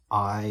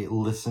I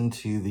listened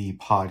to the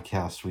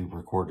podcast we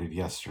recorded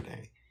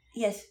yesterday.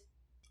 Yes.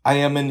 I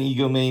am an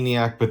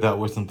egomaniac, but that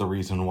wasn't the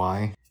reason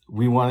why.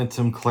 We wanted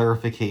some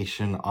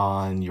clarification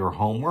on your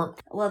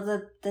homework.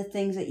 Well, the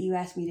things that you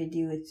asked me to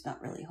do, it's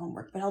not really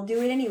homework, but I'll do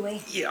it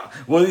anyway. Yeah.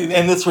 Well,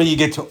 and this way you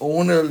get to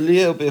own a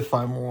little bit if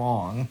I'm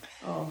wrong.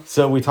 Oh.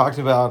 So we talked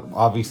about,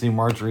 obviously,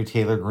 Marjorie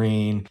Taylor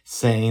Greene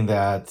saying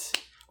that,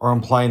 or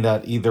implying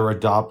that either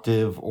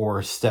adoptive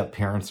or step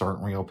parents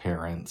aren't real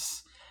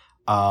parents.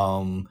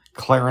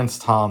 Clarence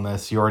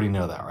Thomas, you already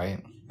know that,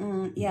 right?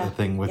 Yeah. The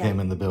thing with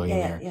him and the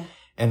billionaire. Yeah.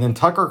 And then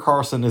Tucker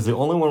Carlson is the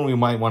only one we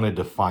might want to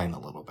define a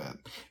little bit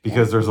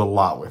because there's a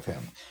lot with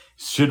him.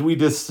 Should we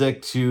just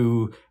stick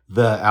to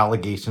the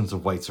allegations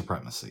of white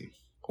supremacy?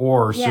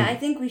 Or yeah, I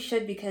think we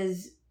should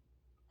because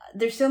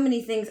there's so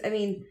many things. I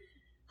mean,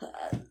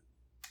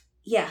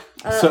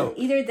 so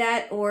either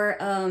that or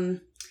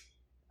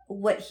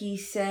what he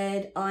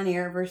said on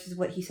air versus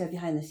what he said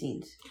behind the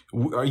scenes.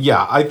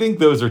 Yeah, I think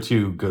those are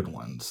two good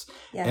ones.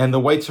 Yeah. And the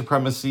white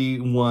supremacy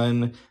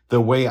one,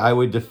 the way I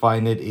would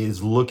define it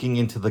is looking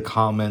into the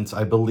comments.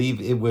 I believe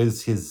it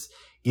was his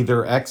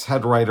either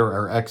ex-head writer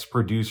or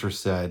ex-producer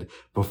said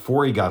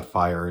before he got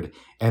fired,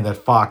 and that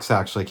Fox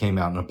actually came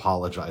out and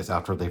apologized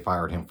after they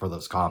fired him for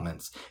those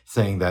comments,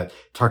 saying that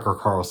Tucker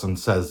Carlson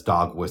says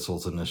dog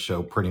whistles in his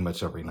show pretty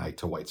much every night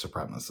to white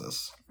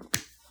supremacists.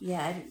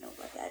 Yeah, I didn't know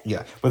about that.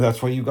 Yeah, but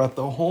that's why you got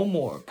the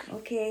homework.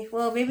 Okay,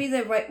 well, maybe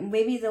the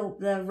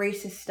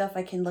racist stuff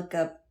I can look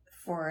up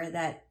for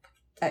that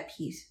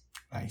piece.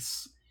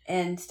 Nice.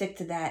 And stick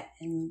to that.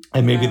 And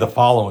maybe the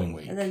following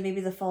week. And then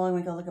maybe the following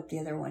week I'll look up the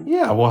other one.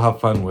 Yeah, we'll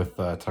have fun with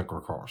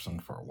Tucker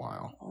Carlson for a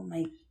while. Oh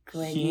my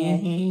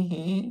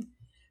goodness.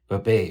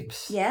 But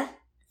babes. Yeah?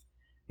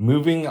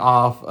 Moving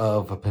off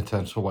of a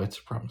potential white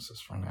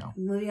supremacist for now.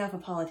 Moving off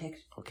of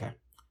politics. Okay.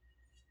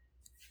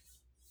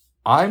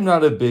 I'm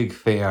not a big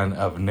fan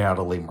of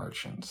Natalie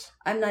Merchant.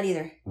 I'm not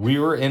either. We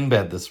were in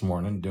bed this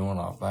morning doing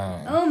our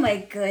thing. Oh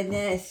my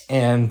goodness.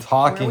 And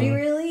talking. Were we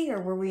really? Or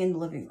were we in the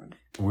living room?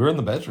 We were in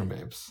the bedroom,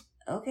 babes.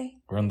 Okay.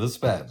 We're in this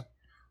bed.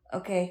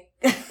 Okay.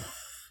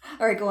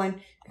 All right, go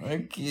on.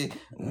 Okay.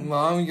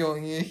 Mom, you're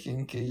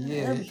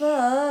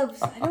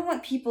Bubs, I don't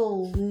want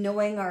people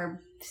knowing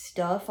our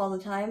stuff all the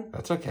time.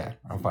 That's okay.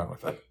 I'm fine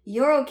with it.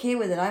 You're okay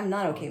with it. I'm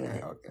not okay with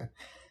it. Okay.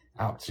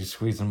 Ouch, you're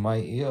squeezing my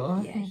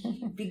ear. Yeah,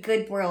 be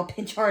good, boy. I'll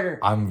pinch harder.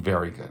 I'm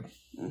very good.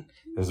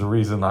 There's a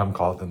reason I'm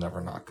called the Never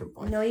Not Good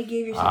Boy. No, you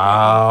gave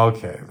yourself.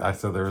 Okay. I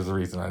said there was a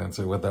reason. I didn't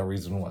say what that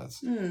reason was.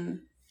 Go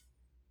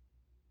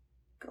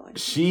on.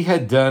 She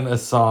had done a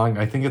song.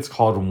 I think it's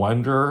called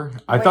Wonder.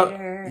 I thought,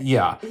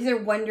 yeah. It's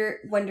either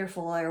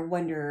Wonderful or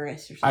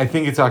Wondrous or something. I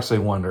think it's actually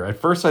Wonder. At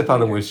first, I thought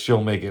it was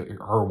She'll Make It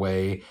Her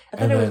Way. I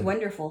thought it was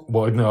Wonderful.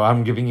 Well, no,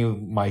 I'm giving you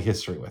my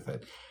history with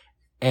it.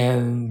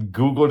 And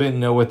Google didn't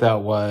know what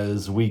that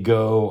was. We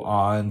go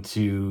on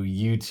to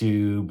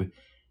YouTube.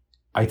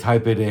 I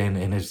type it in,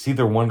 and it's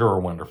either Wonder or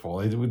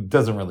Wonderful. It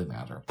doesn't really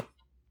matter.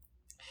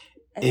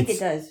 I think it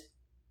does.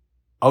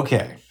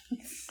 Okay.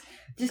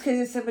 Just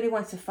because if somebody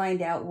wants to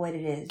find out what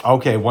it is.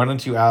 Okay, why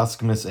don't you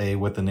ask Miss A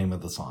what the name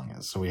of the song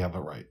is, so we have it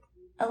right.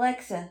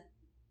 Alexa,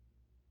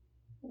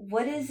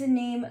 what is the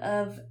name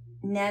of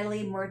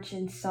Natalie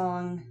Merchant's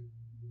song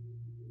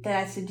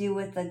that has to do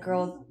with the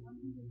girl?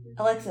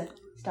 Alexa,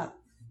 stop.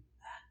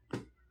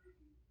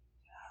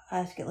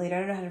 I'll ask it later. I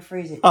don't know how to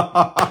phrase it.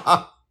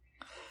 I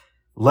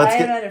don't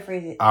know how to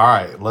phrase it. All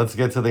right, let's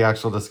get to the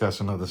actual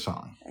discussion of the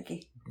song.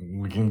 Okay.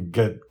 We can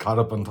get caught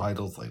up on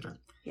titles later.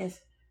 Yes.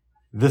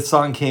 This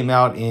song came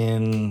out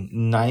in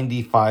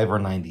 95 or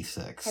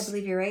 96. I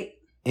believe you're right.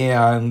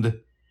 And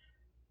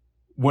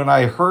when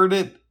I heard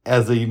it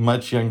as a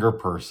much younger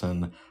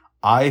person,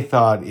 I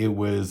thought it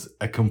was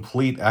a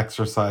complete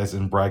exercise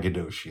in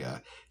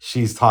braggadocio.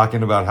 She's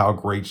talking about how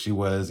great she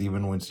was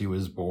even when she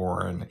was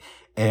born,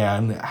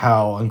 and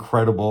how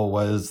incredible it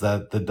was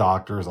that the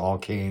doctors all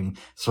came,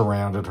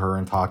 surrounded her,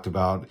 and talked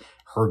about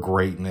her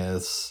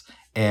greatness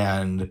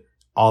and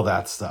all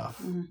that stuff.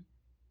 Mm-hmm.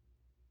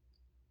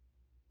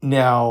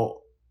 Now,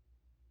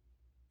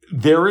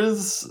 there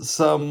is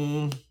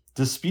some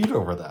dispute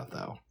over that,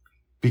 though.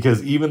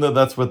 Because even though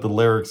that's what the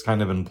lyrics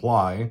kind of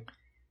imply,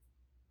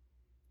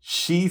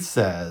 she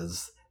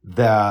says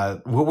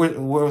that... What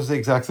was the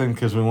exact thing?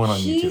 Because we went on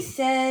YouTube. She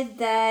said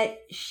that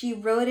she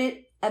wrote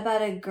it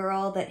about a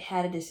girl that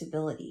had a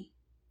disability.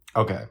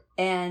 Okay.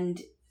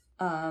 And,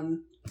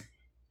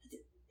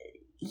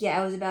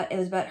 yeah, it was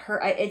about her.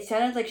 It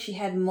sounded like she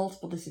had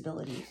multiple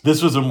disabilities.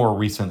 This was a more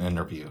recent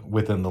interview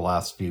within the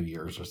last few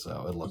years or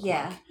so, it looked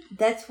like.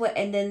 That's what...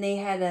 And then they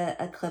had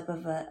a clip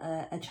of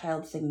a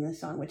child singing the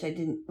song, which I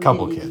didn't...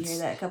 Couple kids. Hear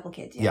that. A couple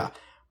kids, yeah.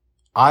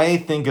 I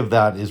think of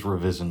that as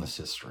revisionist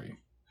history.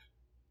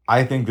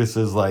 I think this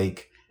is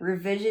like...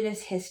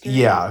 Revisionist history?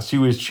 Yeah, she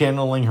was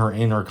channeling her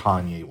inner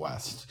Kanye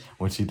West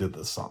when she did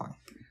this song.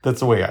 That's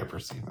the way I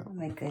perceive it. Oh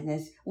my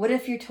goodness. What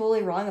if you're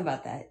totally wrong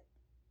about that?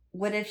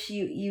 What if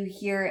you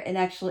hear an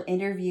actual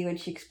interview and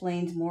she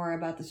explains more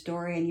about the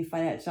story and you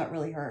find out it's not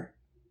really her?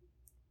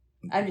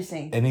 I'm just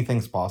saying.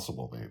 Anything's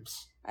possible,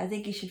 babes. I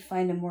think you should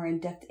find a more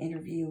in-depth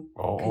interview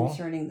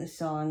concerning the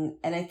song,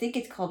 and I think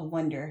it's called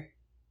Wonder.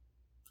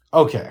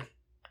 Okay.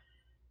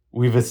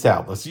 We've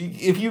established.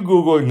 If you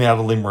Google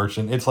Natalie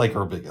Merchant, it's like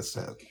her biggest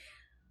hit.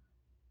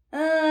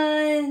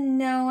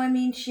 No, I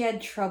mean, she had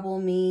Trouble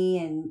Me,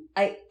 and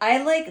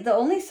I like, the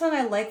only song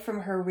I like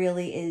from her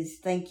really is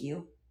Thank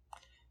You.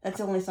 That's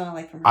the only song I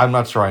like from her. I'm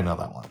not sure I know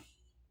that one.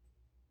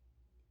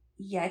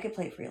 Yeah, I could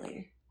play it for you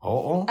later.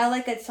 Oh. I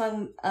like that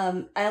song.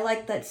 I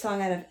like that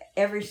song out of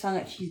every song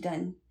that she's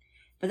done,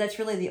 but that's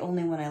really the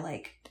only one I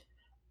like.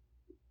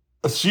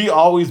 She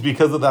always,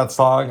 because of that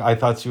song, I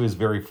thought she was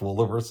very full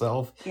of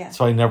herself. Yeah.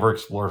 So I never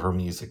explored her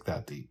music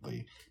that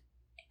deeply.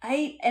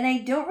 I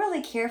don't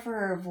really care for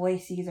her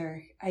voice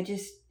either.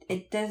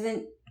 It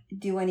doesn't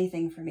do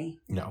anything for me.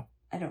 No.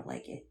 I don't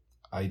like it.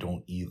 I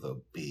don't either,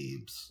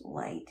 babes.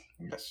 Light.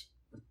 Yes.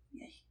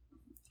 Yes.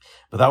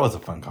 But that was a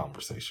fun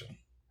conversation.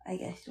 I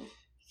guess so.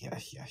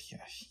 Yes.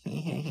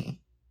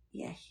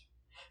 Yes.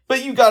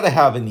 But you gotta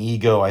have an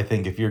ego, I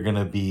think, if you're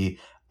gonna be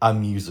a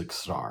music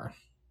star.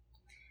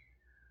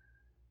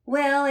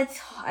 Well,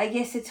 I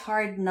guess it's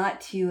hard not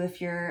to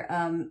if you're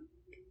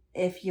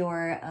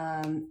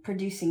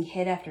producing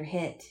hit after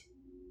hit.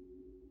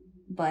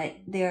 But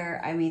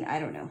I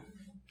don't know.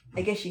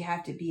 I guess you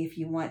have to be if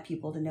you want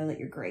people to know that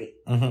you're great.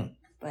 Mm-hmm.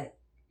 But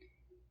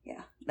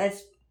yeah,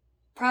 that's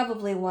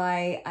probably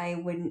why I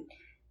wouldn't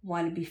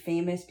want to be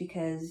famous,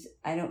 because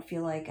I don't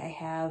feel like I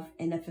have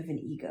enough of an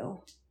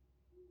ego.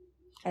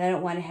 And I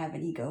don't want to have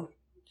an ego.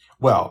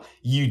 Well,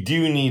 you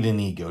do need an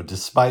ego,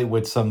 despite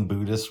what some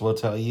Buddhists will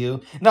tell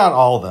you. Not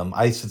all of them.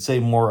 I should say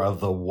more of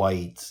the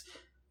white,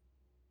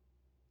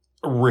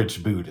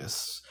 rich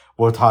Buddhists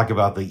will talk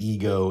about the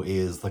ego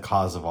is the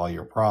cause of all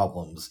your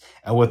problems.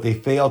 And what they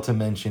fail to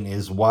mention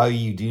is while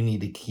you do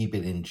need to keep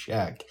it in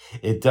check,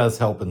 it does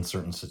help in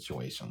certain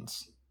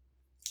situations.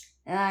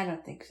 I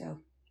don't think so.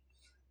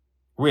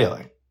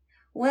 Really?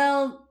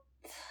 Well,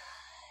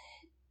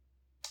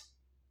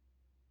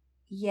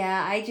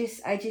 yeah, I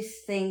just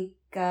think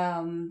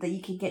that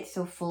you can get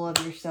so full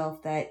of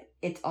yourself that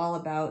it's all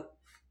about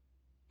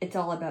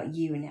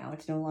you now.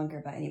 It's no longer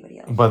about anybody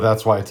else. But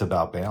that's why it's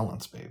about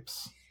balance,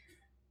 babes.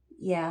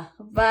 Yeah,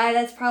 but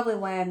that's probably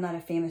why I'm not a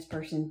famous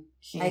person.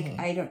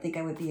 I don't think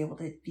I would be able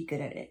to be good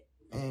at it.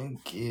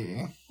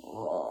 Okay.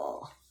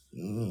 Oh.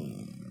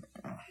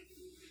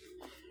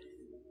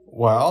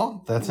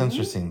 Well, that's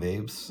interesting,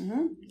 babes.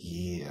 Mm-hmm.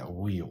 Yeah,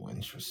 real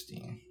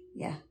interesting.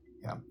 Yeah.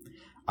 Yeah.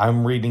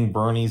 I'm reading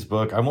Bernie's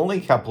book. I'm only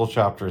a couple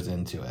chapters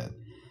into it.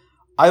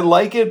 I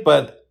like it,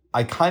 but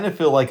I kind of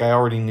feel like I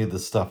already knew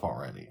this stuff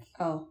already.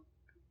 Oh.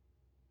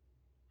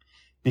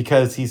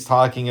 Because he's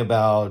talking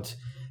about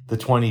the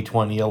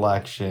 2020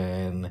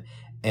 election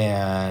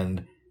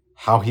and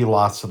how he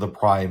lost to the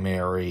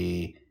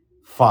primary,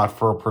 fought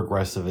for a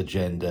progressive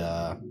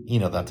agenda,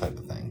 that type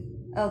of thing.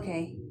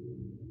 Okay.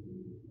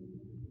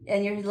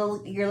 And you're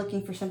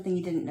looking for something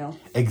you didn't know.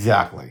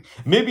 Exactly.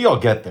 Maybe I'll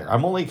get there.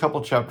 I'm only a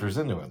couple chapters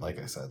into it, like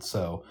I said.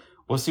 So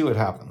we'll see what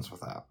happens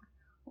with that.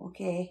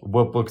 Okay.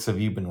 What books have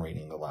you been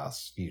reading the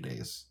last few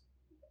days?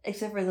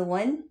 Except for the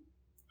one?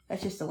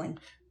 That's just the one.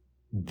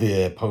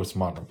 The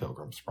Postmodern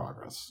Pilgrim's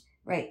Progress.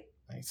 Right.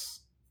 Nice.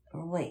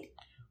 Wait.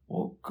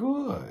 Well,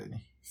 good.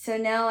 So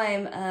now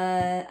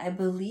I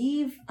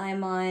believe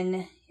I'm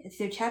on, it's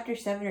either chapter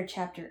 7 or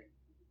chapter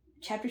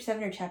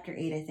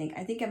 8, I think.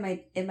 I think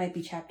it might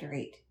be chapter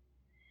 8.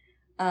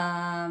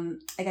 I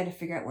got to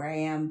figure out where I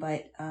am,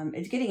 but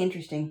it's getting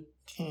interesting.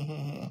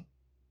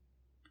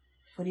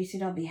 Pretty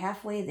soon I'll be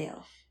halfway there.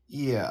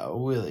 Yeah,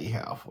 really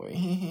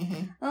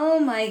halfway. Oh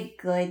my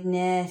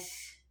goodness.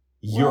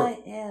 Your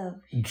what else?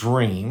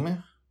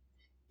 Dream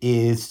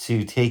is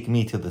to take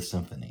me to the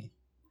Symphony.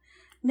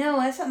 No,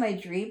 that's not my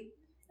dream.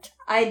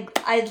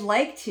 I'd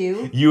like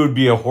to. You would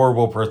be a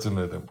horrible person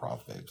at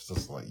improv, babes,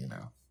 just to let you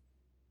know.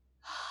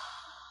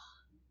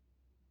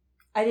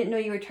 I didn't know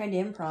you were trying to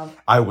improv.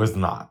 I was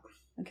not.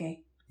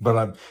 Okay. But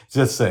I'm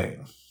just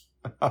saying.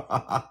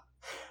 I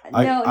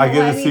I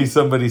get to see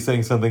somebody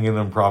saying something in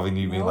improv and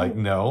you'd be like,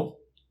 no.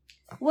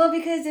 Well,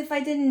 because if I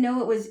didn't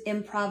know it was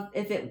improv,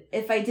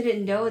 if I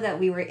didn't know that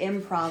we were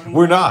improvising.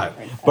 We're not.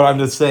 But I'm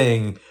just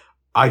saying,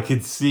 I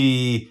could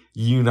see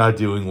you not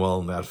doing well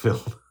in that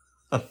film.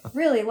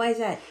 Really? Why is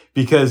that?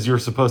 Because you're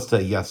supposed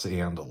to yes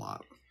and a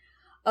lot.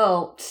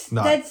 Oh,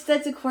 that's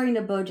according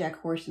to BoJack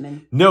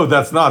Horseman. No,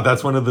 that's not.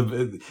 That's one of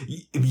the...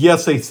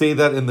 Yes, they say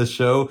that in the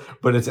show,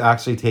 but it's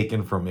actually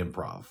taken from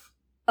improv.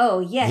 Oh,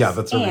 yes. Yeah,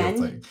 that's a real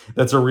thing.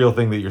 That's a real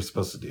thing that you're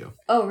supposed to do.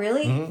 Oh,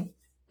 really? Mm-hmm.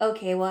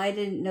 Okay, well, I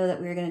didn't know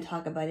that we were going to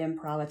talk about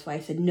improv. That's why I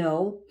said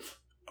no.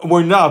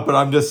 We're not, but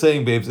I'm just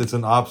saying, babes, it's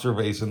an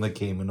observation that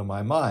came into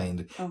my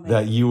mind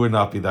that you would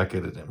not be that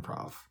good at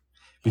improv.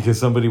 Because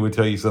somebody would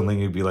tell you something,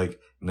 you'd be like,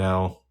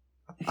 no.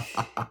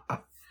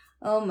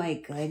 Oh my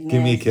goodness.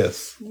 Give me a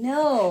kiss.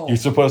 No. You're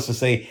supposed to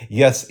say,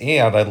 yes,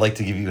 and I'd like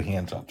to give you a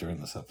hand job during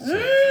this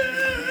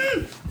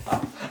episode.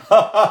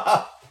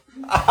 Ow,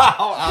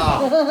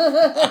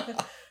 ow.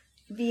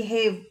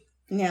 Behave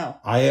now.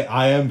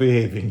 I am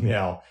behaving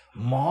now.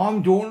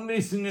 Mom, don't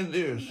listen to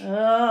this.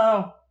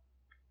 Oh.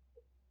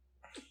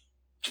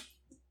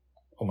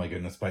 Oh my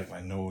goodness, bite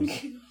my nose.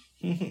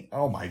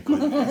 Oh my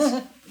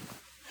goodness.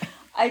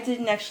 I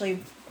didn't actually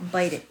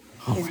bite it.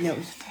 His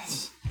nose.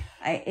 Goodness.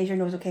 Is your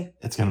nose okay?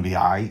 It's going to be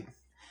aight.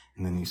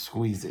 And then you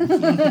squeeze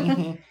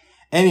it.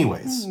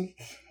 Anyways,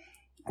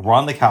 we're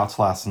on the couch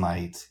last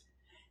night.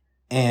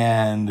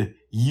 And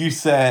you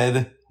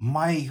said,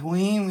 my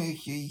dream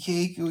is to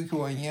take you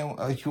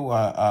to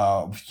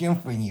a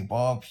symphony,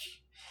 Bob.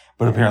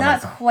 But apparently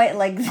not quite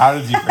like that. How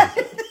did you phrase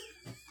it?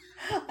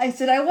 I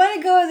said, I want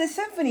to go to the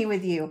symphony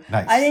with you.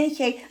 Nice. I didn't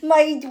say,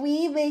 my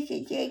dream is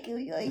to take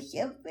you to a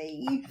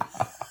symphony.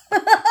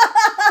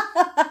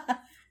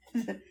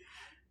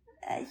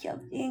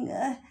 Something,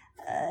 I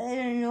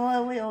don't know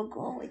what we'll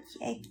go with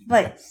it.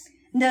 But,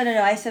 no.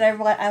 I said,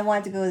 I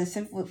want to go to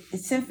the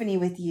symphony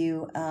with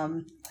you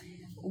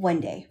one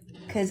day.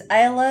 Because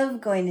I love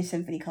going to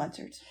symphony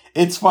concerts.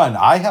 It's fun.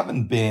 I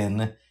haven't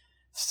been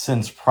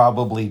since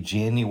probably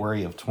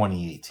January of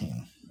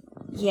 2018.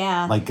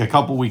 Yeah. Like a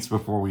couple weeks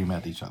before we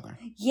met each other.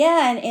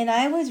 Yeah, and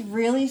I was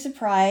really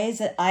surprised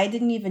that I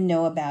didn't even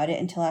know about it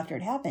until after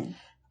it happened.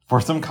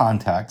 For some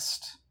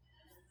context,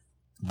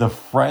 the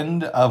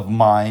friend of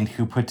mine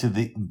who put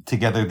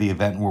together the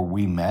event where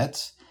we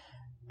met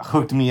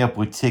hooked me up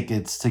with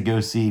tickets to go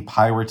see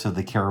Pirates of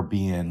the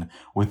Caribbean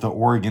with the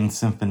Oregon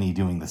Symphony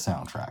doing the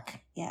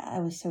soundtrack. Yeah, I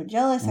was so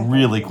jealous.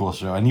 Really cool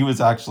show. And he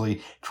was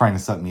actually trying to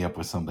set me up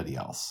with somebody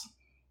else.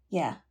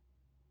 Yeah.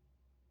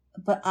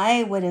 But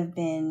I would have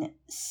jumped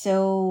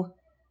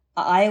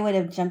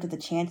at the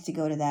chance to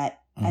go to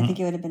that. Mm-hmm. I think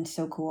it would have been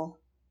so cool.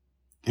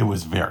 It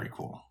was very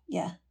cool.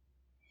 Yeah.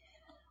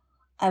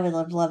 I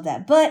would love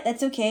that. But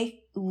that's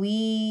okay.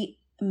 We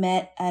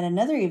met at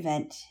another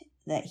event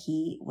that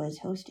he was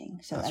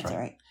hosting. So that's right. All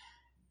right.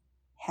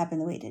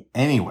 Happened the way it did.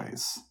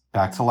 Anyways,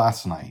 back to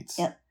last night.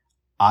 Yep.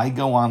 I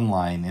go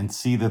online and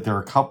see that there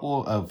are a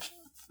couple of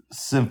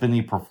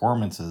symphony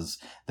performances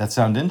that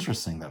sound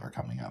interesting that are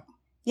coming up.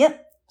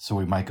 Yep. So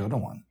we might go to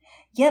one.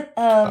 Yep.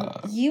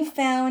 You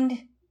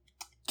found...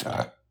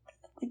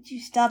 Would you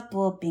stop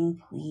burping,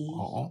 please?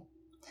 Oh.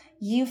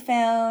 You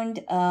found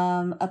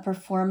a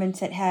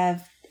performance that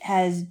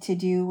has to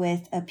do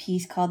with a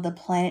piece called The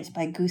Planets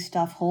by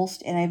Gustav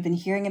Holst. And I've been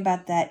hearing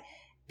about that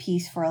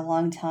piece for a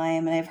long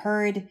time. And I've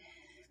heard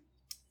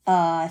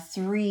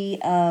 3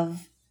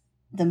 of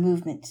the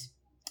movements.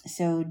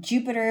 So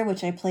Jupiter,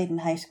 which I played in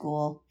high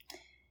school.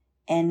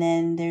 And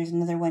then there's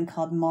another one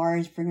called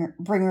Mars,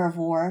 Bringer of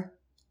War.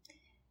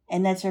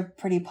 And that's a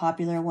pretty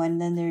popular one.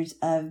 Then there's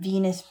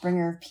Venus,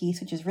 Bringer of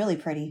Peace, which is really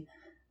pretty.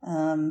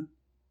 I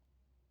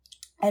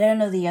don't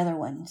know the other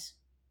ones.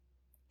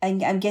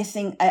 I'm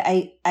guessing,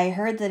 I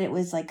heard that it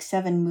was like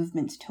 7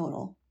 movements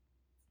total.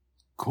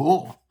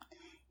 Cool.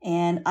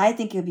 And I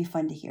think it would be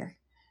fun to hear.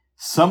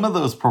 Some of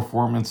those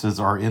performances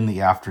are in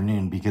the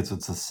afternoon because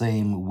it's the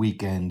same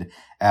weekend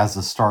as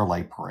the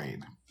Starlight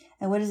Parade.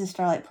 And what is the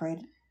Starlight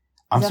Parade?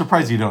 I'm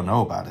surprised you don't know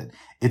about it.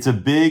 It's a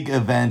big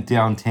event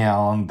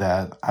downtown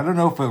that, I don't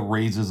know if it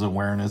raises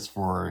awareness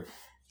for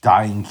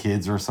dying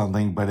kids or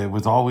something, but it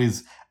was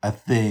always a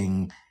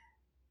thing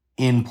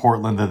in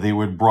Portland that they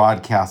would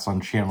broadcast on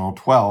Channel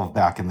 12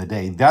 back in the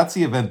day. That's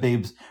the event,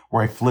 babes,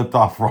 where I flipped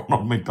off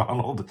Ronald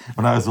McDonald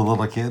when I was a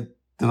little kid.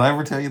 Did I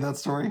ever tell you that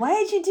story? Why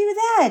did you do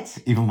that?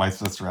 Even my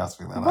sister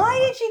asked me that. Why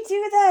did you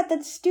do that?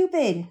 That's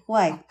stupid.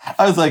 Why?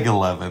 I was like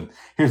 11.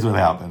 Here's what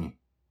happened.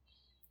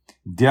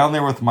 Down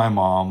there with my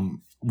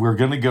mom, we're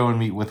going to go and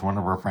meet with one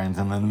of our friends.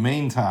 And in the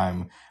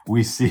meantime,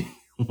 we see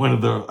one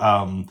of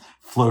the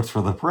floats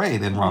for the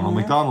parade and Ronald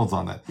McDonald's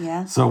on it.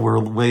 Yeah. So we're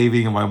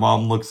waving and my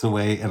mom looks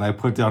away and I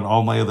put down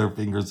all my other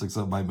fingers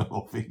except my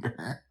middle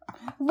finger.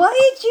 Why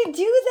did you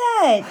do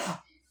that?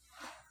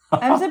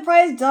 I'm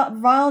surprised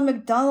Ronald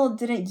McDonald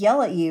didn't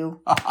yell at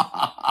you.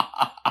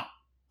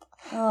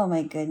 Oh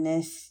my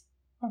goodness.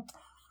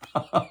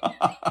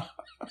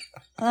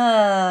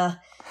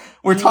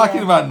 We're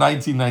talking about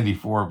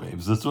 1994,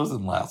 babes. This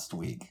wasn't last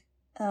week.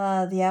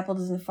 The apple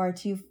doesn't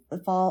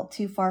fall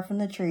too far from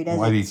the tree, does it?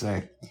 What did he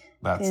say?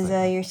 Because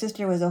your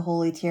sister was a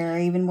holy terror,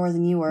 even more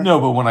than you were. No,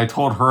 but when I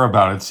told her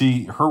about it,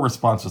 see, her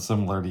response was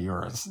similar to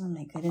yours. Oh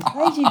my goodness.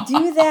 Why did you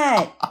do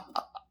that?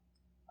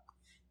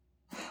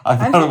 I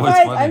thought it was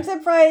funny. I'm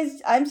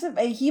surprised.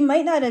 He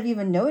might not have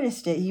even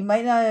noticed it. He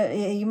might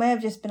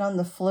have just been on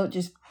the float,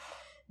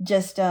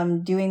 just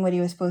doing what he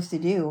was supposed to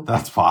do.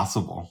 That's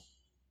possible.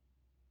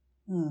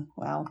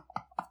 Wow.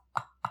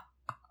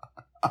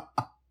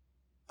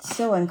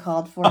 So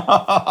uncalled for.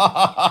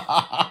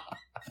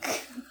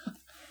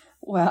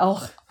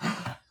 Wow.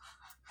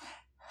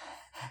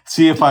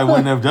 See, if I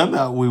wouldn't have done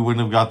that, we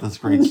wouldn't have got this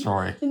great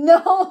story.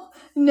 No.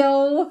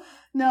 Did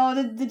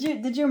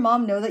your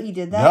mom know that you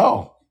did that?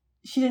 No.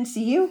 She didn't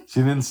see you?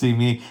 She didn't see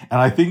me.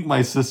 And I think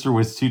my sister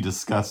was too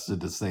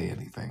disgusted to say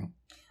anything.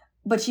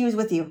 But she was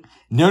with you?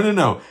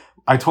 No.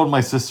 I told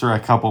my sister a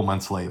couple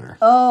months later.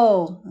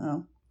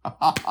 Oh.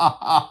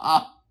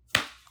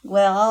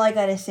 Well, all I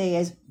gotta say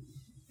is,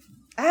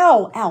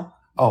 ow.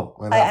 Oh,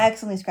 I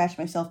accidentally scratched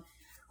myself.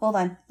 Hold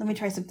on. Let me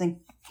try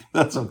something.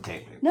 That's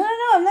okay, babe. No.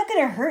 I'm not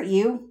gonna hurt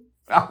you.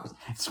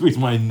 Squeeze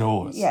my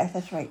nose. Yes,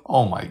 that's right.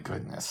 Oh my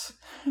goodness.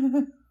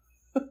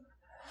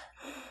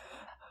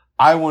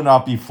 I will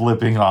not be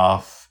flipping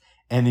off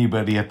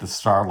anybody at the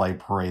Starlight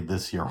Parade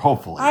this year,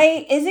 hopefully.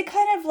 Is it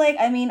kind of like,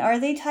 are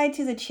they tied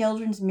to the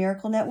Children's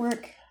Miracle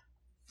Network?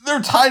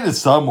 They're tied to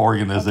some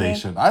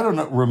organization. Okay. I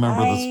don't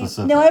remember the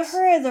specifics. No, I've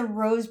heard of the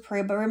Rose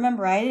Parade, but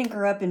remember, I didn't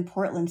grow up in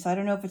Portland, so I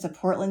don't know if it's a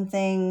Portland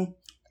thing.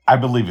 I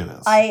believe it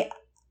is.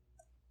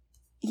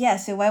 Yeah,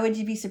 so why would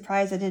you be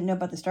surprised I didn't know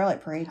about the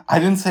Starlight Parade? I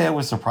didn't say I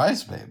was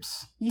surprised,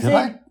 babes. Did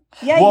I?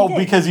 Yeah, well, you did.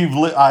 Because you've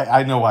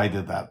I know I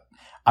did that.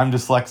 I'm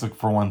dyslexic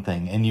for one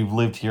thing, and you've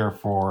lived here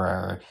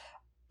for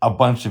a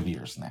bunch of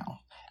years now.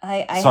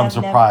 So I'm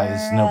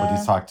surprised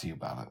nobody's talked to you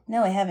about it.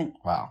 No, I haven't.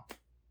 Wow.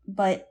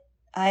 But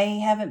I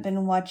haven't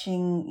been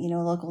watching,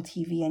 local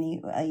TV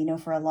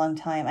for a long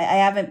time. I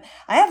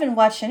haven't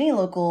watched any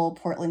local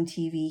Portland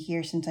TV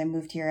here since I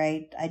moved here.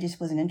 I just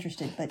wasn't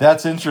interested. But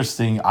that's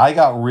interesting. I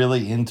got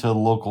really into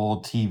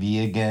local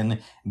TV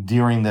again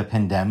during the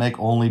pandemic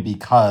only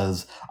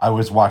because I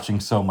was watching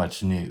so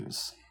much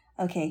news.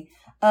 Okay.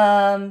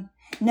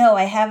 No,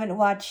 I haven't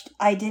watched.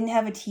 I didn't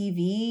have a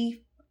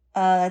TV.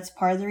 That's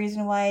part of the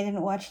reason why I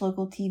didn't watch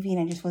local TV,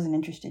 and I just wasn't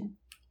interested.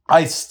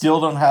 I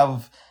still don't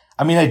have.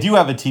 I do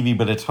have a TV,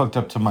 but it's hooked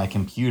up to my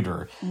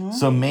computer. Mm-hmm.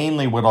 So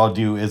mainly what I'll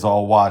do is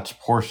I'll watch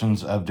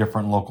portions of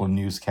different local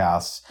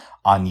newscasts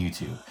on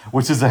YouTube,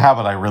 which is a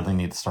habit I really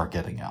need to start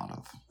getting out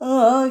of.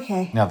 Oh,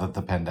 okay. Now that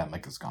the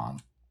pandemic is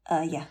gone.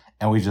 Yeah.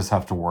 And we just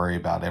have to worry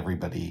about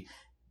everybody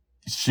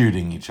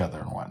shooting each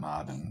other and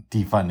whatnot and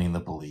defunding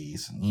the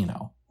police and,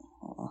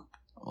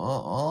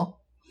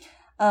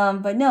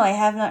 But no, I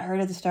have not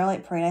heard of the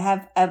Starlight Parade. I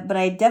have, but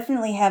I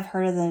definitely have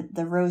heard of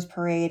the Rose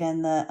Parade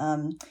and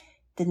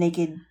the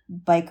naked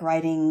bike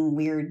riding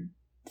weird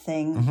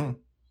thing. Mm-hmm.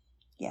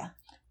 Yeah.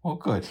 Well,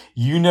 good.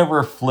 You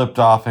never flipped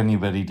off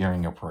anybody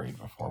during a parade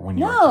before when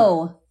you were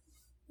a kid.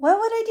 Why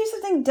would I do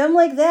something dumb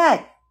like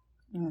that?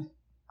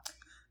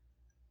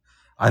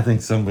 I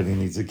think somebody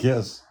needs a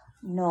kiss.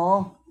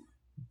 No.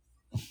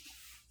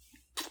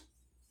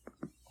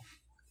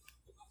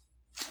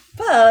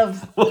 Bub.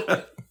 What?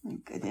 Oh,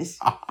 goodness.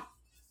 I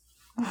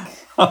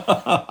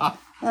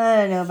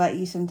don't know about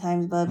you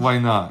sometimes, Bub. Why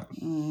not?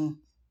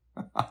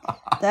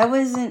 That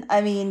wasn't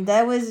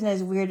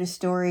as weird a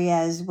story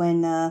as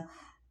when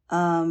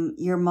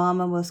your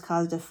mom almost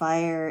caused a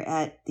fire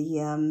at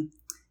the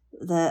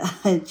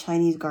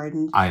Chinese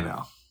gardens. I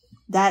know.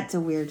 That's a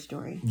weird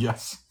story.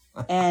 Yes.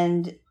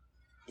 And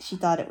she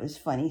thought it was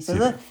funny.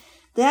 So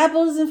the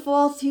apple doesn't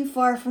fall too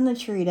far from the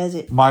tree, does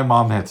it? My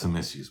mom had some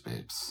issues,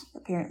 babes.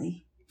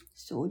 Apparently.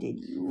 So did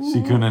you.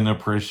 She couldn't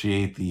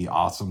appreciate the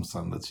awesome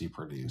son that she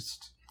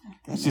produced.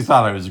 She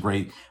thought I was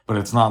great, but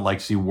it's not like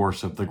she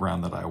worshipped the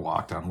ground that I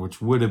walked on, which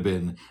would have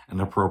been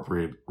an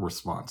appropriate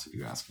response if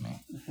you ask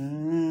me.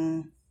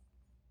 Mm-hmm.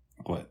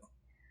 What?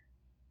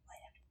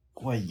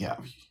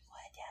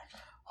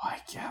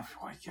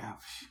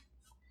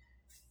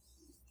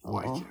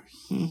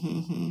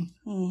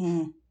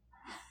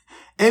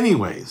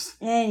 Anyways.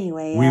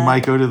 We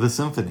might go to the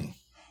Symphony.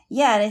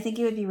 Yeah, and I think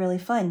it would be really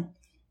fun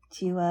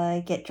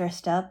to get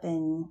dressed up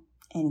and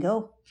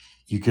go.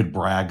 You could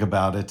brag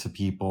about it to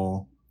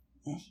people.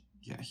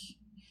 Yes.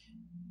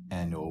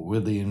 And you'll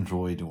really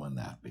enjoy doing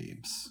that,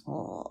 babes.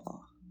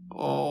 Oh.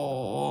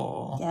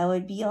 That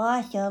would be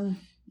awesome.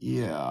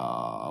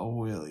 Yeah,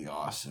 really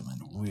awesome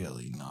and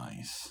really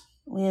nice.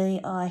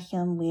 Really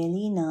awesome,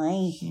 really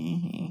nice.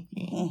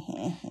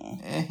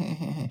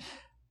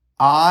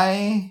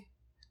 I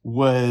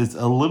was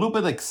a little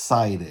bit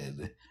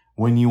excited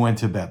when you went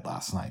to bed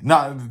last night.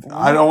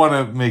 I don't want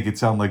to make it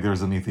sound like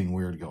there's anything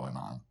weird going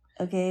on.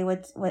 Okay,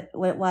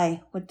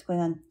 why? What's going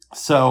on?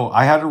 So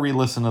I had to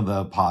re-listen to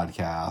the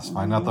podcast,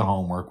 find out the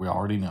homework. We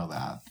already know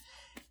that.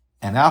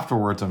 And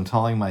afterwards, I'm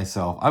telling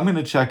myself, I'm going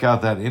to check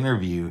out that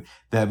interview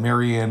that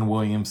Marianne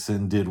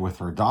Williamson did with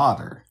her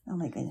daughter. Oh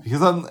my goodness.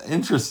 Because I'm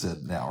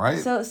interested now, right?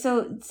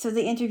 So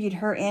they interviewed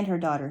her and her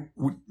daughter.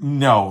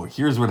 No,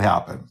 here's what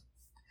happened.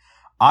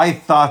 I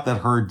thought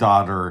that her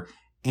daughter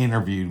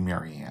interviewed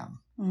Marianne.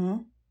 Mm-hmm.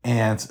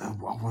 And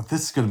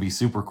this is going to be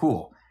super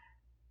cool.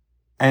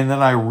 And then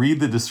I read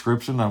the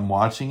description, I'm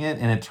watching it,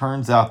 and it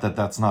turns out that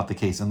that's not the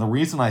case. And the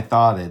reason I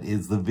thought it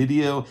is the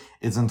video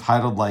is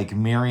entitled like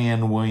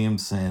Marianne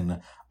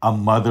Williamson, a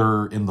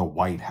mother in the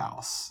White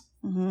House.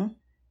 Mm-hmm.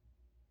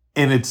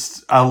 And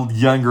it's a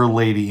younger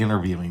lady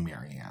interviewing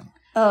Marianne.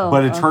 Oh,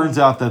 but it turns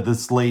out that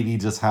this lady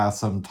just has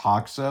some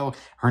talk show.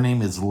 Her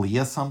name is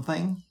Leah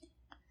something.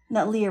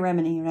 Not Leah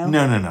Remini, you know?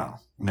 No.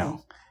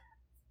 Okay.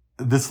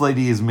 This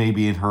lady is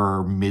maybe in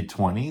her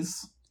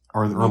mid-20s.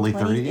 Or the early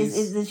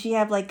 30s. Does she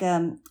have like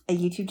a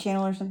YouTube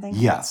channel or something?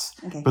 Yes.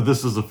 Okay. But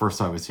this is the first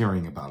time I was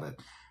hearing about it.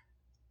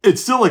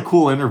 It's still a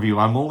cool interview.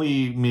 I'm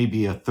only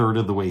maybe a third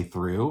of the way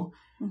through.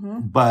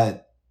 Mm-hmm.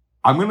 But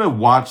I'm going to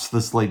watch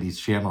this lady's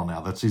channel now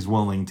that she's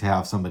willing to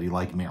have somebody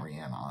like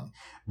Marianne on.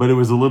 But it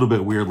was a little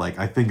bit weird. Like,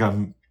 I think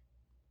I'm,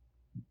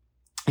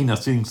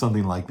 seeing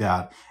something like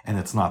that, and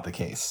it's not the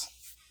case.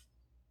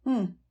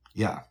 Hmm.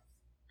 Yeah.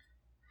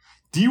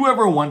 Do you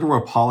ever wonder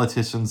what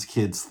politicians'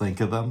 kids think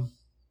of them?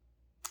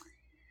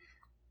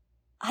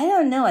 I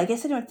don't know. I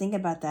guess I don't think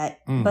about that.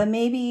 But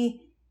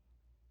maybe,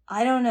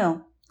 I don't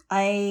know.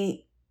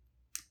 I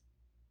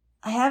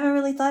haven't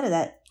really thought of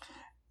that.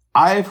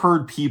 I've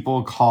heard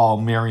people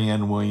call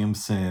Marianne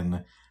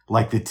Williamson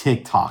like the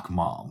TikTok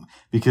mom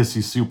because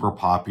she's super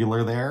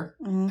popular there,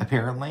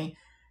 apparently.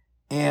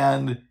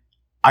 And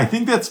I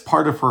think that's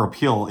part of her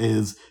appeal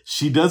is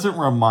she doesn't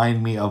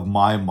remind me of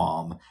my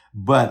mom,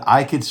 but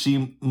I could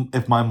see,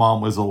 if my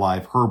mom was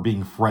alive, her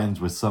being friends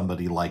with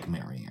somebody like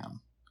Marianne,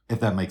 if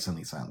that makes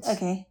any sense.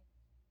 Okay.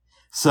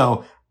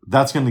 So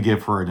that's going to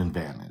give her an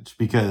advantage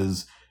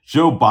because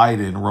Joe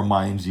Biden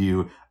reminds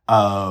you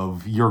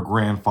of your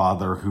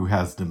grandfather who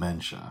has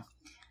dementia.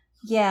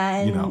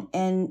 Yeah,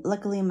 and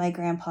luckily my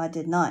grandpa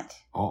did not.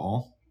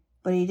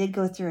 But he did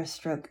go through a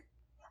stroke.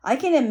 I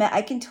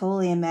can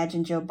totally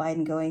imagine Joe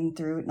Biden going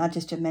through not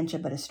just dementia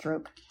but a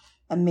stroke,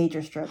 a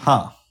major stroke.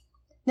 Huh?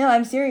 No,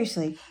 I'm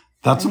seriously.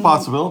 That's a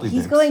possibility.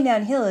 He's going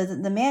downhill.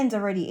 The man's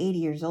already 80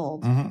 years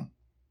old.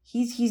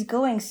 He's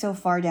going so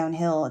far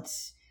downhill.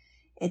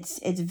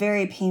 It's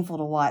very painful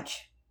to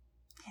watch.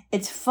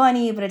 It's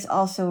funny, but it's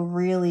also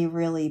really,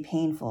 really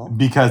painful.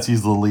 Because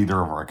he's the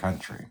leader of our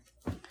country.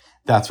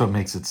 That's what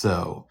makes it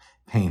so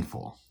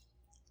painful.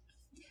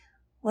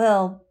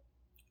 Well,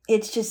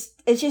 it's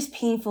just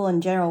painful in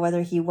general,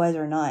 whether he was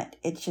or not.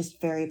 It's just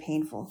very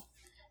painful.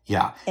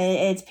 Yeah.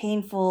 It's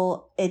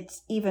painful.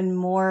 It's even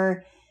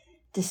more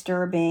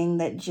disturbing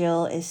that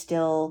Jill is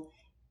still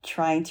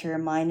trying to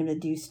remind him to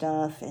do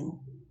stuff and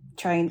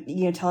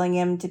telling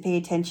him to pay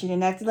attention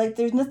and act like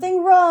there's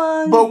nothing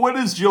wrong. But what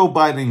is Jill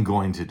Biden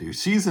going to do?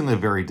 She's in a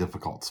very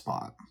difficult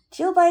spot.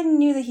 Jill Biden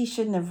knew that he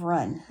shouldn't have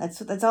run.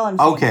 That's all I'm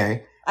saying.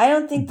 Okay.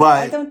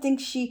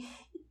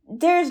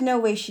 There's no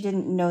way she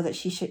didn't know that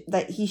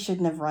he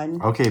shouldn't have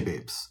run. Okay,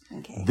 babes.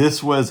 Okay.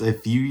 This was a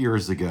few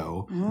years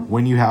ago.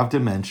 When you have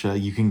dementia,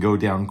 you can go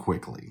down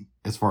quickly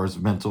as far as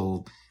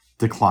mental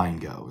decline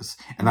goes.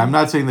 And I'm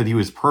not saying that he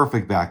was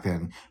perfect back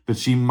then, but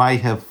she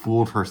might have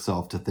fooled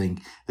herself to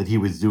think that he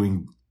was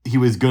going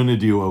to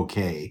do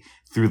okay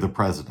through the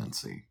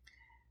presidency.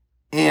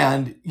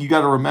 And you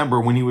got to remember,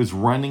 when he was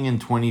running in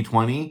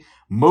 2020,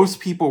 most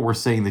people were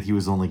saying that he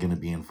was only going to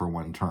be in for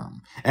one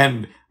term.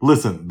 And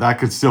listen, that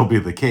could still be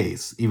the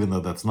case, even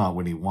though that's not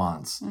what he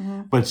wants.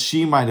 But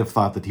she might have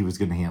thought that he was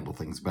going to handle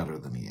things better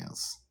than he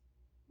is.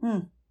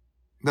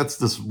 That's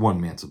this one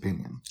man's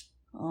opinion.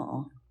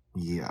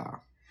 Yeah.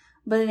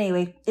 But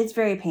anyway, it's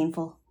very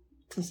painful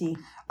to see.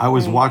 I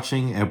was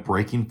watching a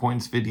Breaking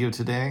Points video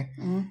today,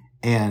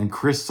 and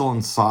Crystal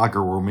and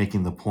Sagar were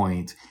making the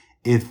point,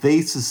 if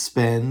they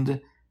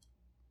suspend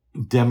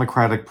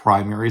Democratic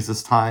primaries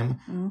this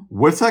time,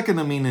 what's that going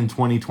to mean in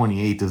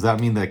 2028? Does that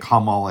mean that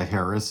Kamala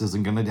Harris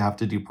isn't going to have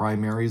to do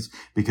primaries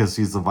because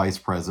she's the vice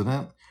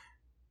president?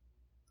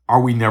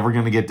 Are we never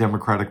going to get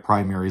Democratic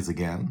primaries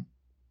again?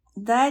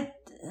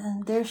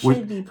 There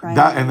should be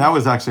primaries. And that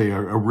was actually a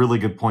really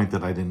good point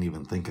that I didn't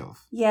even think of.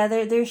 Yeah,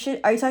 there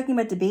should. Are you talking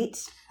about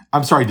debates?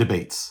 I'm sorry,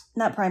 debates.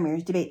 Not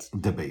primaries, debates.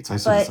 Debates. I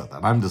should have said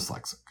that. I'm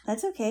dyslexic.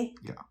 That's okay.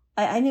 Yeah.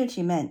 I knew what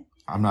you meant.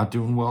 I'm not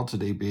doing well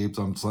today, babes.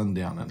 I'm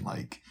sundowning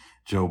like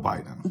Joe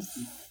Biden.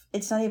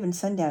 It's not even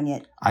sundown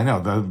yet. I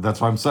know. That's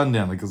why I'm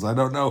sundowning, because I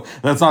don't know.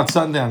 That's not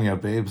sundown yet,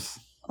 babes.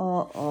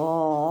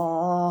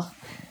 Oh.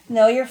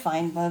 No, you're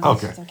fine, Bubs.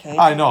 Okay. It's okay.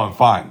 I know I'm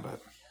fine,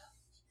 but...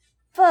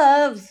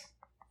 Bubs!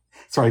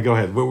 Sorry, go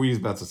ahead. What were you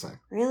about to say?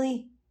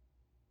 Really?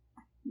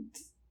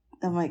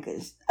 Oh my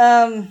goodness.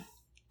 I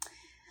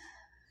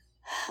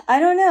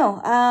don't know.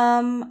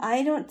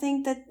 I don't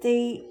think that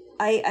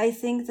I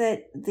think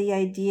that the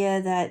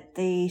idea that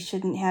they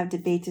shouldn't have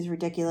debates is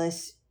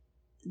ridiculous.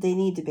 They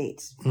need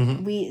debates.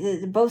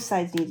 Both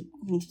sides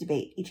need to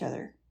debate each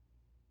other.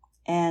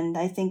 And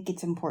I think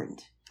it's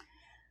important.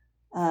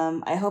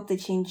 I hope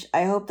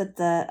that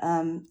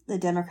the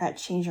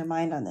Democrats change their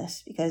mind on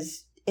this,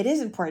 because it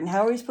is important.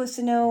 How are we supposed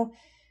to know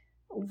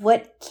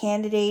what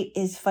candidate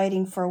is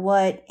fighting for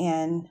what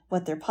and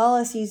what their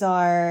policies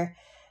are,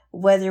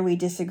 whether we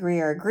disagree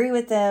or agree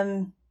with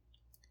them,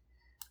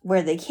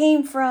 where they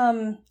came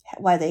from,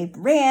 why they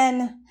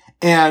ran?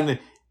 And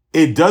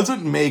it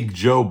doesn't make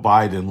Joe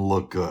Biden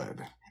look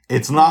good.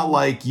 It's not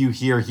like you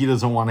hear he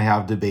doesn't want to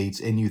have debates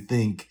and you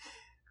think,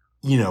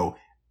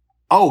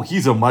 oh,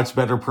 he's a much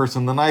better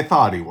person than I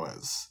thought he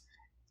was.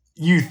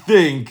 You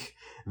think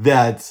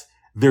that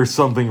there's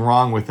something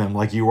wrong with him,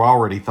 like you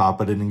already thought,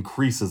 but it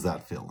increases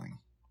that feeling.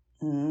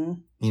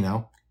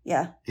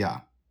 Yeah. Yeah.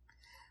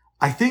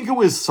 I think it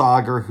was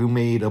Sagar who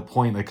made a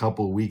point a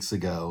couple of weeks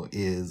ago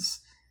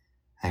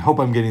I hope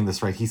I'm getting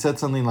this right. He said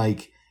something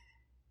like,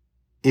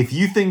 if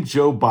you think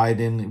Joe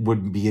Biden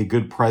would be a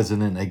good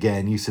president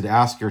again, you should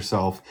ask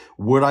yourself,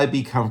 would I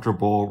be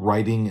comfortable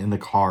riding in the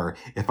car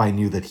if I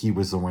knew that he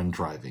was the one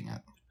driving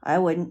it? I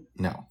wouldn't.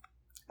 No.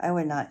 I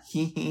would not.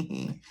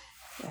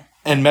 Yeah.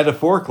 And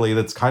metaphorically,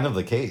 that's kind of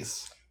the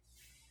case.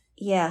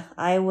 Yeah,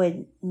 I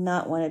would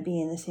not want to be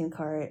in the same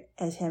car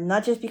as him.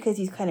 Not just because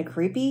he's kind of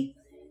creepy,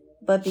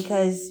 but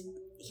because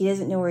he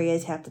doesn't know where he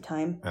is half the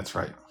time. That's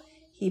right.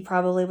 he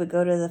probably would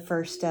go to the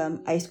first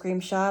ice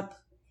cream shop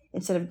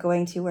instead of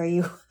going to where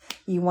you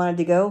wanted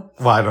to go.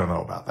 Well, I don't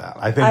know about that.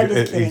 I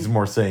think he's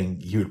more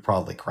saying he would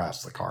probably crash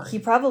the car. He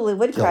probably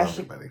would crash.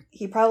 Everybody.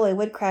 He probably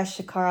would crash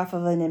the car off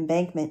of an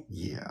embankment.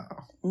 Yeah.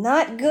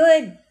 Not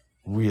good.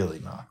 Really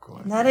not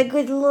good. Not a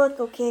good look.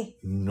 Okay.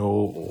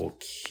 No.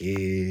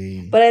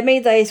 Okay. But I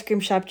made the ice cream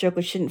shop joke,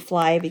 which shouldn't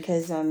fly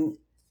because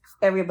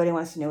everybody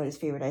wants to know what his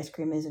favorite ice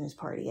cream is in his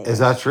party. Is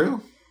that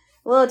true?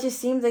 Well, it just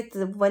seems like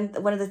one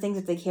of the things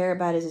that they care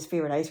about is his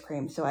favorite ice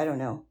cream. So I don't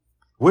know.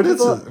 What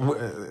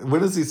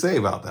does he say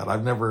about that?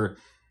 I've never.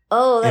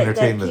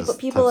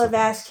 People have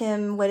asked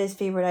him what his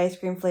favorite ice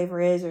cream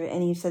flavor is,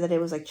 and he said that it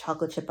was like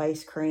chocolate chip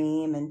ice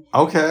cream. And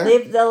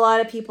okay, a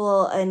lot of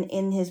people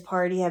in his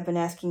party have been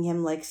asking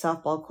him like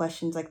softball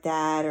questions like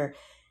that, or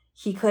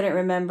he couldn't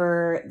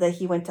remember that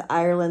he went to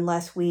Ireland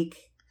last week.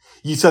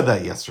 You said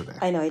that yesterday.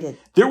 I know I did.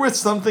 There was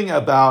something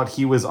about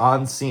he was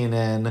on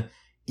CNN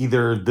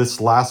either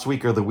this last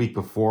week or the week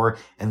before,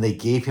 and they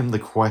gave him the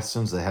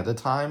questions ahead of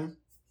time.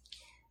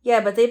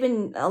 Yeah, but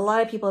a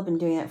lot of people have been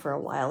doing that for a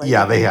while.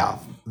 Yeah, they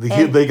have.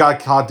 They got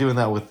caught doing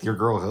that with your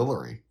girl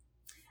Hillary.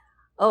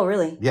 Oh,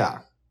 really? Yeah.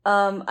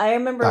 I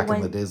remember back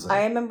in the days.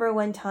 I remember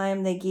one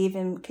time they gave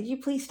him. Could you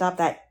please stop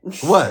that?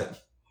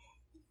 What?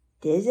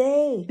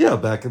 Dizzy. Yeah,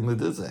 back in the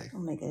Dizzy. Oh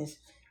my goodness,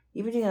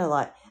 you've been doing that a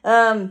lot.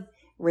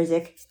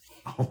 Rizik.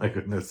 Oh my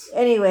goodness.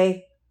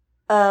 Anyway,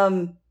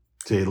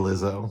 Jay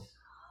Lizzo.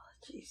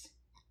 Jeez.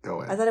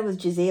 Go ahead. I thought it was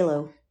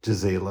Giselo.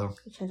 Giselo.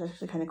 Which is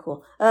actually kind of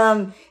cool.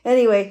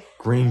 Anyway.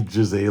 Green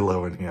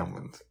Giselo in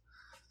Hammond.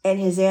 And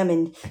his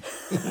Hammond.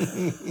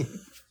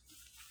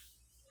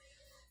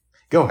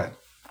 Go ahead.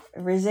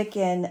 Rizik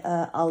and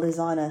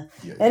Alizana.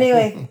 Yeah.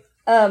 Anyway,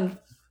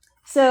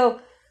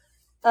 so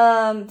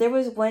there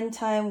was one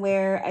time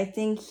where I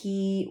think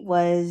he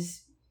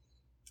was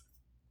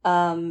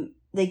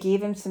they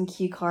gave him some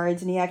cue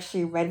cards and he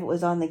actually read what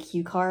was on the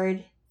cue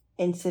card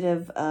instead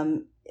of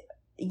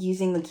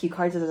using the cue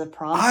cards as a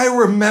prompt. I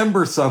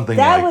remember something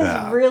like that.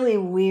 That was really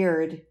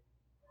weird.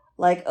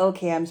 Like,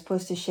 okay, I'm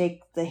supposed to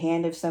shake the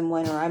hand of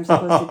someone or I'm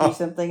supposed to do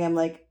something. I'm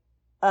like,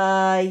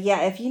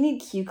 yeah, if you need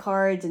cue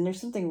cards and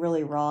there's something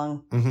really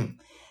wrong. Mm-hmm.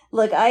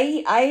 Look,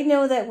 I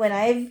know that when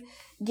I've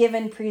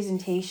given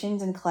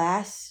presentations in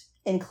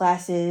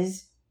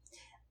classes,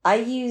 I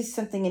use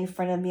something in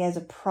front of me as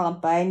a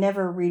prompt, but I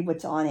never read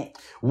what's on it.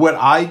 What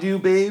I do,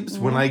 babes,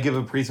 when I give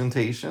a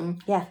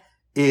presentation,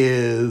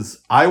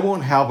 is I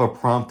won't have a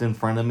prompt in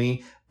front of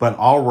me, but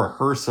I'll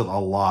rehearse it a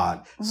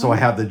lot. So I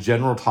have the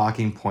general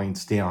talking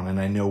points down and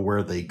I know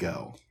where they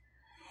go.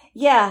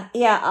 Yeah.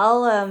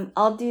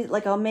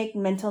 I'll make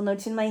mental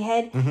notes in my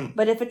head,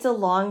 but if it's a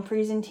long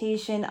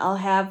presentation, I'll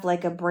have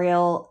like a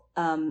Braille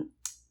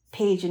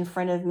page in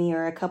front of me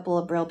or a couple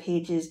of Braille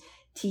pages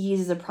to use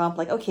as a prompt,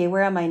 like, okay,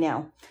 where am I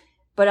now?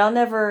 But I'll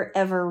never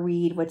ever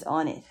read what's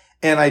on it.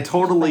 And I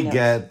totally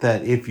get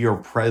that if you're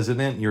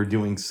president, you're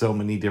doing so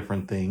many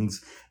different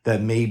things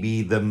that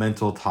maybe the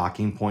mental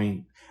talking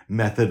point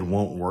method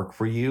won't work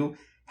for you.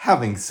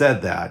 Having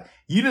said that,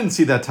 you didn't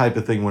see that type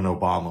of thing when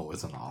Obama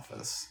was in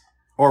office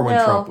or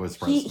when Trump was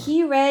president.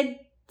 He read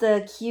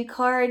the cue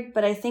card,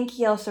 but I think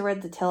he also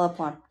read the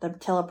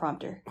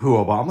teleprompter. Who,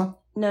 Obama?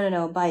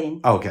 No,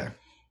 Biden. Okay.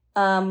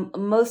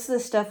 Most of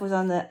the stuff was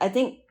on the, I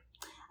think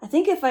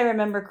if I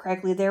remember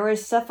correctly, there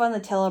was stuff on the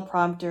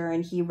teleprompter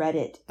and he read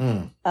it.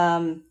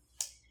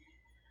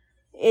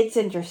 It's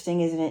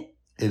interesting, isn't it?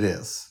 It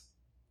is.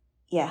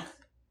 Yeah.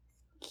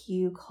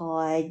 Cue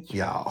card.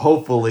 Yeah.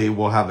 Hopefully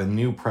we'll have a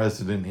new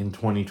president in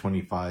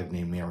 2025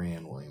 named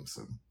Marianne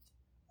Williamson.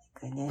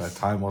 Goodness. But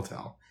time will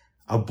tell.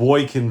 A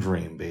boy can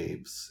dream,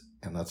 babes.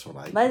 And that's what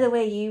I By the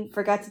way, you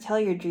forgot to tell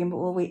your dream, but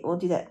we'll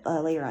do that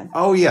later on.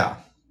 Oh, yeah.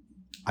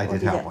 I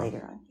did have that one.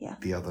 Later on, yeah.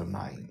 The other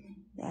night.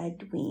 That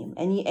dream.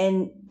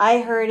 And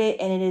I heard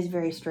it, and it is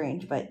very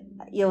strange, but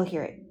you'll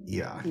hear it.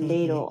 Yeah.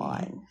 Later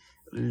on.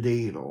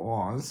 Later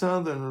on.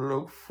 Something to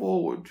look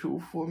forward to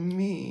for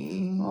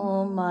me.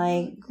 Oh,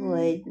 my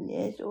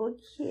goodness.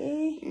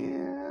 Okay.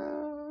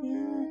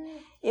 Yeah.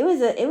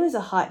 It was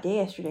a hot day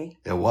yesterday.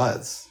 It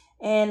was.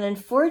 And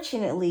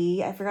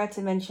unfortunately, I forgot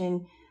to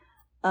mention,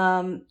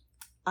 did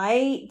I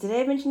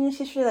mention this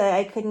yesterday that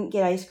I couldn't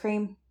get ice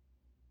cream?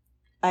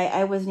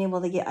 I wasn't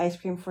able to get ice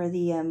cream for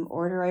the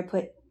order I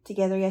put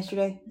together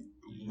yesterday.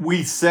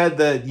 We said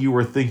that you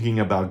were thinking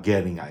about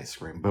getting ice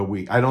cream, but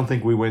I don't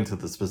think we went to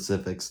the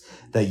specifics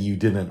that you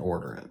didn't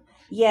order it.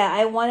 Yeah,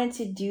 I wanted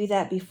to do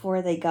that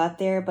before they got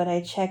there, but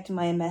I checked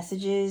my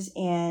messages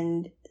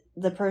and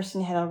the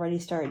person had already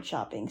started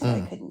shopping, so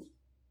I couldn't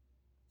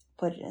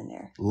put it in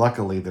there.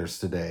 Luckily, there's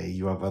today.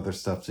 You have other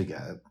stuff to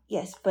get.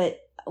 Yes, but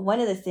one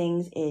of the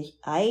things is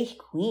ice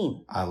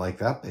cream. I like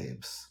that,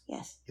 babes.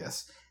 Yes.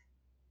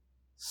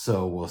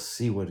 So we'll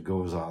see what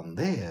goes on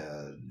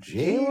there.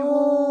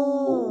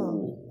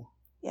 J-Lo.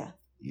 Yeah.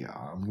 Yeah,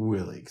 I'm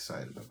really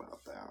excited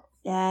about that.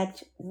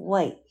 That's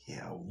right.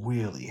 Yeah,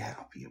 really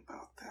happy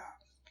about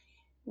that.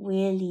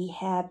 Really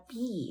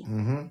happy.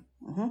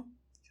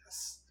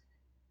 Yes.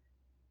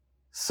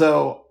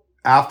 So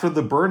after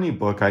the Bernie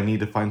book, I need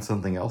to find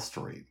something else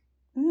to read.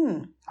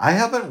 I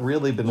haven't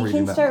really been you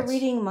reading that can start much.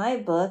 reading my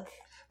book.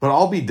 But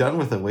I'll be done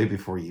with it way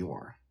before you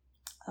are.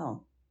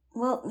 Oh.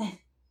 Well,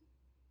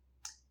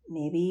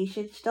 maybe you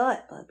should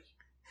start, Bubby.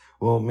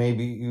 Well,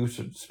 maybe you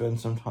should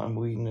spend some time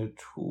reading it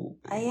too.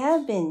 I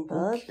have been,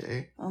 Bub.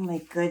 Okay. Oh my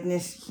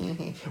goodness.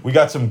 We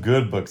got some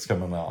good books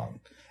coming on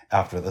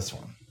after this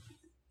one.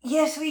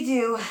 Yes, we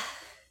do.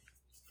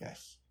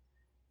 Yes.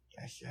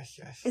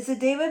 Is the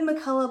David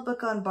McCullough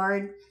book on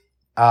Bard?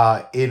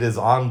 It is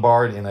on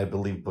Bard and I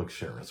believe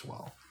Bookshare as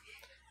well.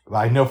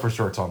 I know for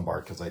sure it's on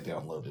Bard because I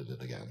downloaded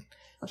it again.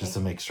 Okay. Just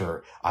to make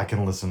sure I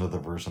can listen to the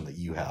version that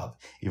you have,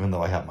 even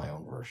though I have my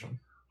own version.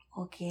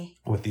 Okay.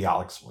 With the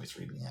Alex voice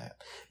reading it.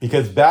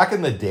 Because back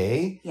in the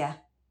day, yeah,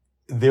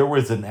 there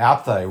was an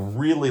app that I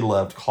really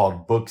loved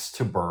called Books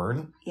to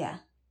Burn. Yeah.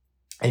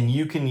 And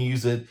you can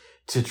use it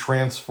to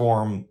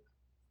transform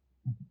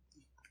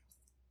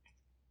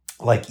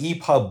like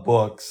EPUB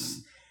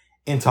books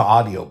into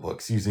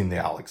audiobooks using the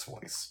Alex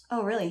voice.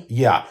 Oh, really?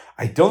 Yeah.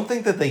 I don't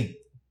think that they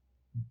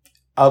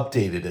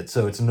updated it,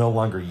 so it's no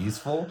longer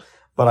useful.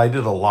 But I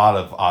did a lot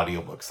of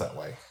audiobooks that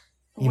way.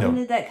 When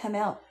did that come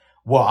out?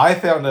 Well, I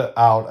found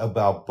out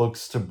about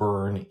Books to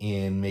Burn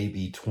in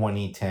maybe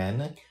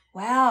 2010.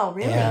 Wow,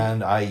 really?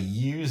 And I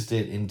used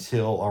it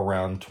until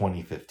around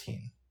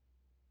 2015.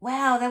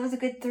 Wow, that was a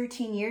good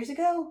 13 years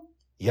ago?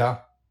 Yeah.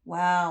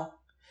 Wow.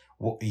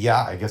 Well,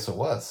 yeah, I guess it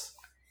was.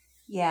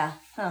 Yeah.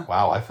 Huh.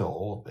 Wow, I feel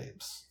old,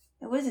 babes.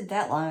 It wasn't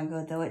that long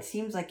ago, though. It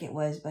seems like it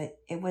was, but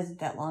it wasn't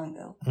that long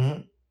ago.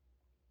 Mm-hmm.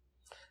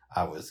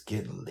 I was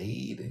getting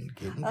laid and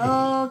getting paid.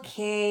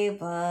 Okay,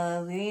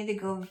 bub. We need to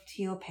go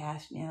to your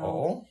past now.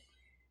 Oh?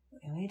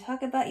 We need to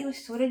talk about your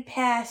sordid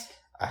past.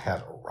 I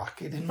had a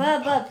rocket in my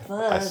pocket.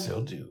 I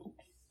still do.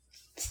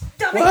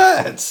 Stop it!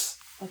 What?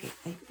 Okay,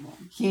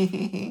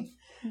 wait,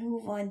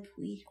 move on,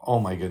 please. Oh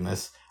my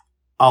goodness.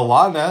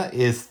 Alana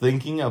is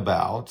thinking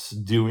about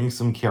doing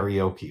some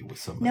karaoke with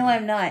somebody. No,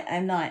 I'm not.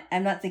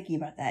 I'm not thinking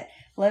about that.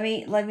 Let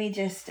me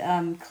just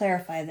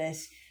clarify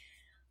this.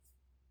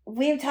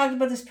 We've talked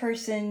about this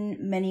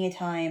person many a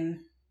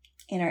time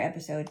in our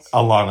episodes.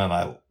 Alana and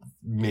I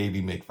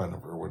maybe make fun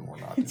of her when we're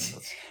not doing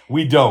this.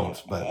 We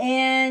don't, but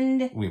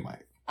we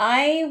might.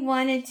 I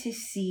wanted to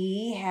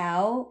see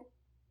how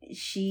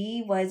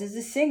she was as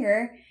a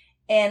singer,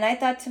 and I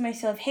thought to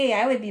myself, hey,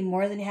 I would be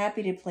more than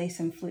happy to play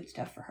some flute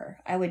stuff for her.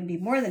 I would be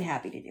more than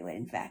happy to do it,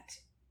 in fact.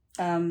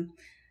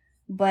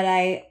 But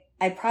I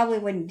probably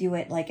wouldn't do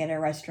it like at a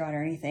restaurant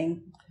or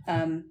anything.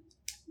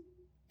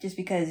 Just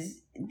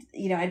because,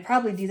 I'd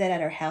probably do that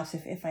at her house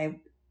if I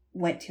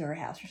went to her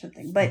house or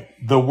something. But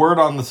the word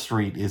on the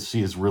street is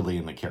she is really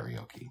into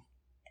karaoke.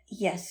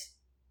 Yes.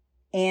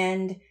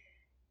 And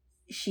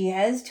she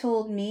has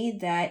told me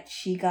that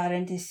she got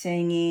into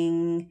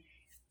singing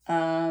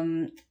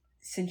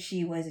since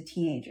she was a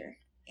teenager.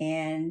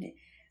 And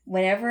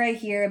whenever I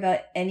hear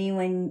about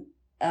anyone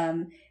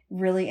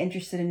really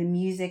interested in the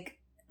music,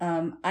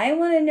 I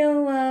want to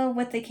know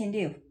what they can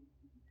do.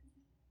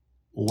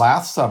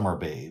 Last summer,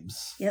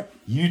 babes, Yep.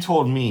 You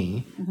told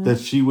me that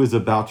she was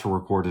about to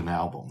record an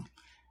album.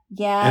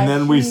 Yeah. And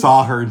then we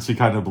saw her and she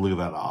kind of blew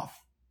that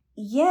off.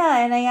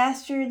 Yeah, and I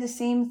asked her the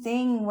same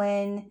thing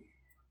when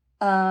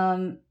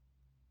how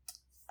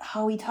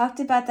we talked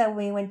about that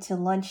when we went to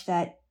lunch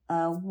that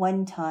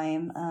one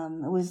time.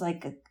 It was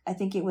I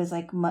think it was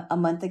like a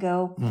month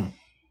ago.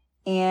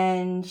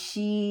 And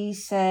she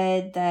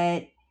said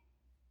that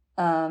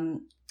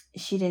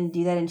she didn't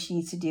do that and she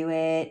needs to do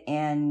it,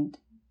 and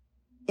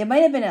it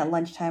might have been at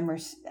lunchtime, or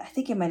I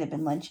think it might have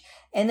been lunch.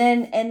 And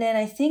then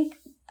I think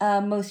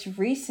most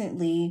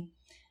recently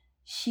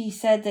she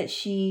said that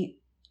she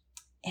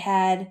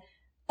had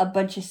a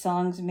bunch of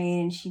songs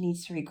made and she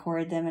needs to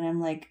record them. And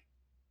I'm like,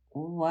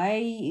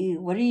 why?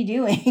 What are you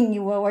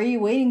doing? What are you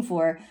waiting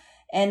for?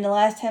 And the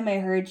last time I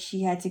heard,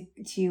 she had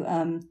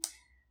to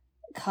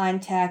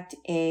contact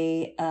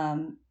a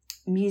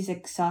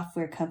music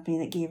software company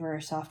that gave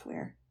her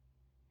software.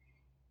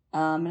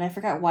 And I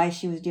forgot why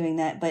she was doing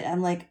that, but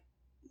I'm like,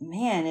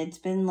 man, it's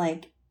been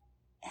like,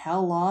 how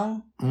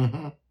long?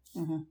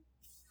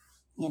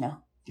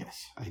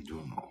 Yes, I do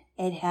know.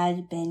 It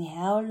has been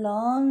how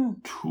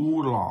long?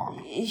 Too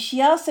long.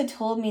 She also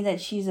told me that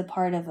she's a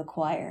part of a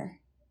choir.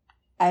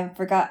 I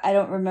forgot. I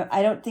don't remember.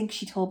 I don't think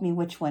she told me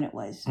which one it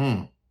was.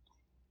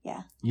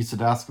 Yeah. You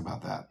should ask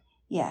about that.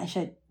 Yeah, I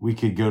should. We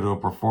could go to a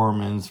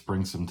performance,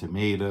 bring some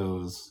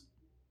tomatoes.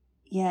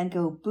 Yeah, and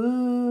go,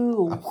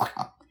 boo.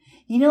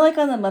 Like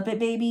on the Muppet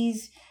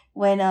Babies,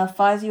 when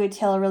Fozzie would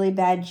tell a really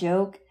bad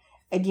joke,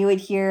 and you would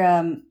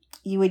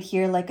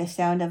hear like a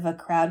sound of a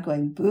crowd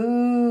going,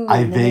 boo.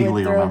 I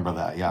vaguely remember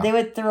that, yeah. They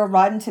would throw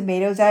rotten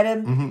tomatoes at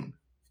him.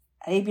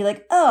 And he'd be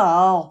like,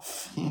 oh.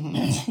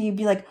 He'd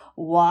be like,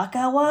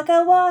 waka,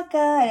 waka, waka.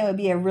 And it would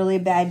be a really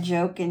bad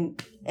joke,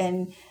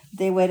 and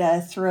they would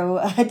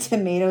throw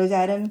tomatoes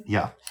at him.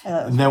 Yeah.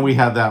 And then we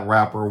had that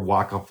rapper,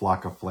 Waka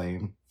Flocka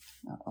Flame.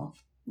 Uh-oh.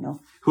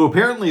 No. Who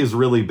apparently is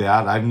really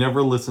bad. I've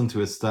never listened to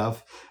his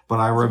stuff, but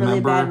I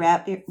remember... a really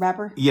bad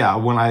rapper? Yeah,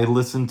 when I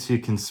listened to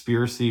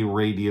Conspiracy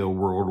Radio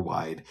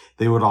Worldwide,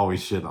 they would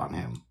always shit on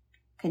him.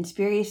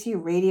 Conspiracy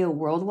Radio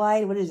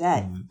Worldwide? What is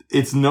that?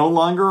 It's no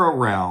longer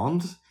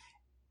around,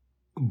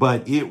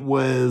 but it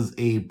was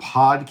a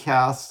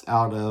podcast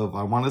out of,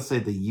 I want to say,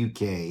 the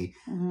UK.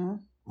 Mm-hmm.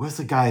 What's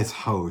the guy's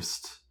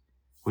host?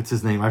 What's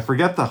his name? I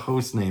forget the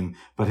host name,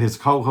 but his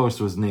co-host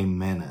was named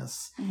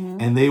Menace. Mm-hmm.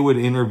 And they would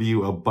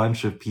interview a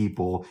bunch of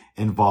people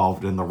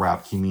involved in the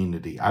rap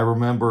community. I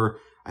remember,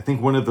 I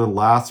think one of their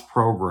last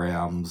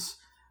programs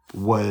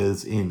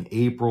was in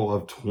April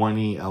of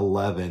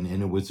 2011,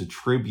 and it was a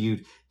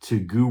tribute to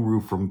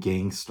Guru from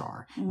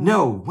Gangstar. Mm-hmm.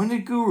 No, when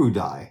did Guru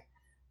die?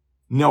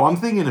 No, I'm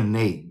thinking of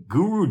Nate.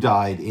 Guru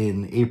died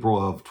in April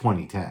of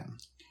 2010.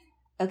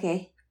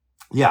 Okay.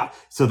 Yeah,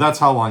 so that's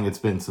how long it's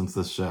been since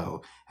this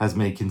show has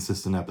made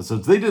consistent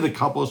episodes. They did a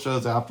couple of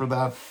shows after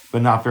that,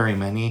 but not very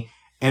many.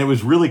 And it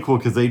was really cool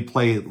because they'd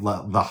play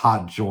the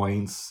hot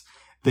joints.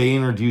 They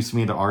introduced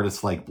me to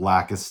artists like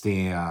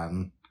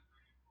Blackistan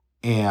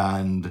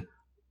and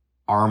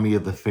Army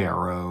of the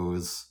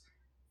Pharaohs.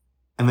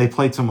 And they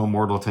played some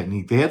Immortal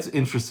Technique. They had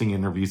interesting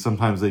interviews.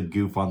 Sometimes they'd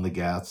goof on the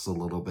guests a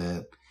little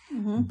bit.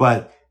 Mm-hmm.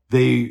 But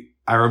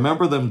I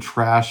remember them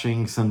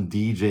trashing some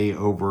DJ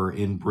over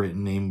in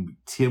Britain named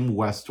Tim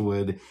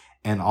Westwood,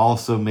 and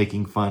also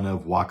making fun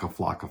of Waka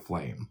Flocka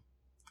Flame,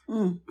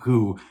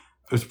 who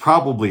was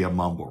probably a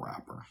mumble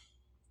rapper.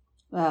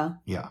 Wow.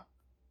 Yeah.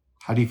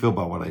 How do you feel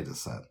about what I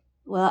just said?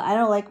 Well, I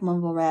don't like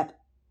mumble rap.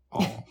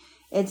 Oh.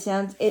 You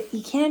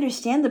can't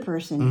understand the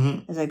person.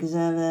 Mm-hmm. It's like...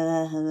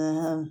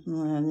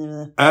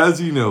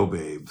 As you know,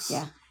 babes.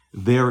 Yeah.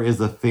 There is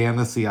a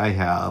fantasy I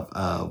have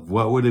of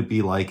what would it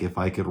be like if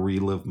I could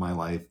relive my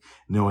life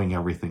knowing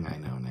everything I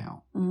know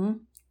now. Mm-hmm.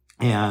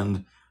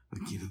 And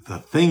the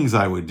things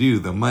I would do,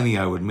 the money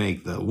I would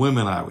make, the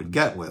women I would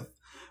get with.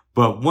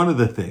 But one of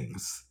the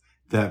things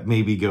that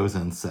maybe goes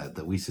unsaid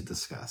that we should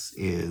discuss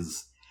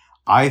is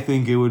I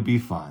think it would be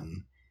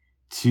fun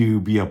to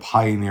be a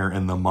pioneer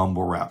in the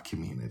mumble rap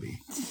community.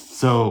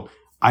 So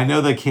I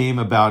know that came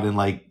about in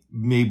like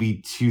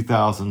maybe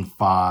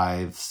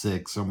 2005,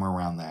 6, somewhere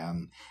around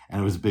then.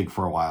 And it was big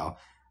for a while.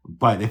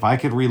 But if I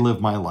could relive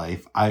my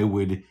life, I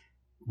would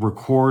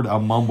record a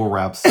mumble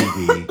rap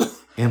CD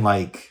in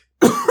like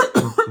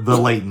the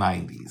late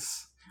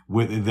 90s.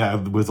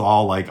 That was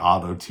all like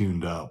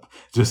auto-tuned up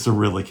just to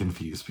really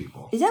confuse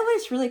people. Is that what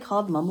it's really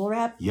called, mumble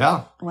rap?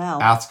 Yeah. Wow.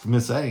 Ask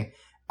Miss A.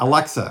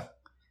 Alexa,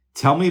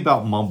 tell me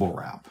about mumble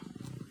rap.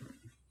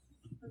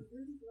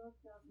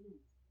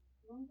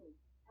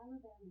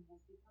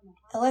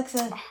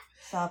 Alexa,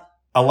 stop.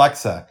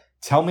 Alexa,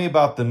 tell me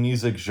about the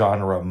music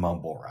genre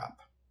mumble rap.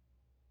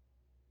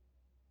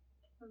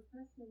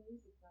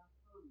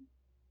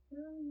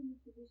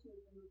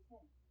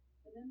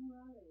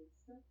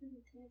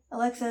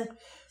 Alexa,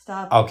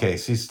 stop. Okay,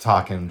 she's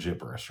talking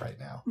gibberish right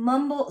now.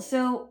 Mumble.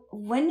 So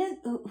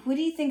who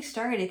do you think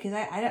started it? Because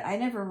I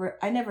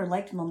never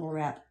liked mumble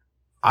rap.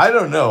 I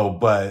don't know,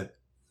 but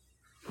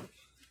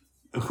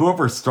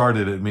whoever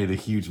started it made a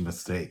huge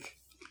mistake.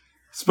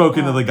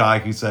 Spoken to the guy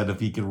who said if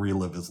he could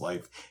relive his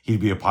life, he'd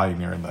be a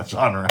pioneer in that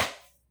genre.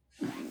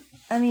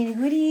 I mean,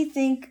 who do you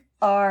think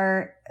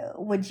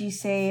would you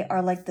say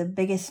are like the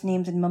biggest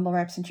names in mumble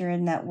rap since you're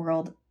in that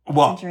world?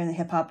 Well, since you're in the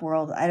hip hop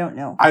world, I don't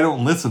know. I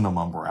don't listen to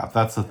mumble rap.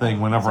 That's the thing.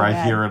 Whenever So I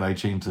bad. hear it, I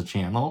change the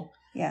channel.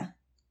 Yeah.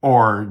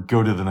 Or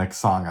go to the next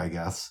song, I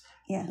guess.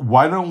 Yeah.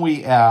 Why don't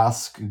we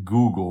ask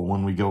Google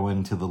when we go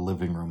into the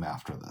living room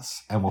after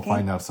this? And we'll Okay.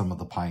 find out some of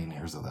the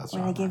pioneers of that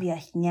genre. When I give you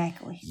a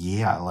necklace.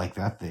 Yeah, I like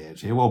that,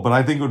 bitch. Well, but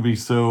I think it would be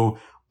so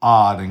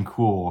odd and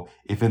cool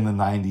if in the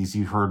 90s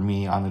you heard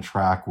me on a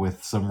track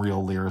with some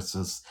real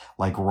lyricists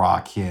like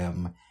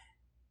Rakim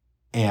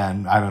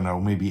and, I don't know,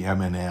 maybe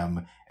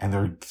Eminem, and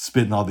they're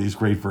spitting all these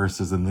great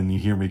verses, and then you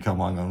hear me come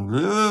on going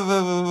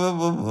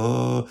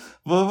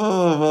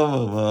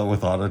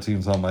with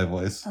auto-tunes on my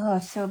voice. Oh,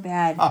 so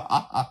bad.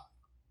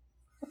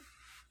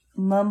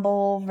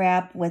 Mumble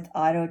rap with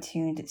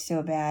auto-tuned. It's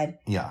so bad.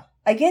 Yeah.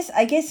 I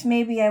guess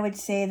maybe I would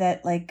say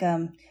that like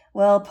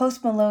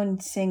Post Malone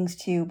sings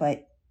too,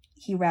 but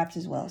he raps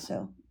as well,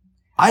 so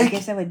I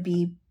guess that would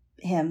be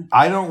him.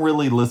 I don't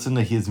really listen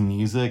to his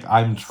music.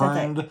 I'm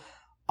turned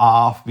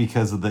off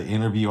because of the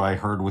interview I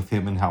heard with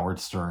him and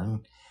Howard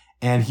Stern.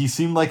 And he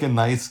seemed like a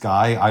nice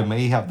guy. I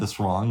may have this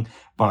wrong,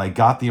 but I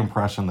got the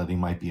impression that he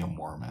might be a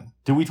Mormon.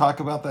 Did we talk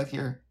about that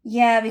here?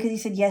 Yeah, because he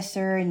said yes,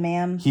 sir, and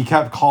ma'am. He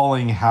kept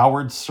calling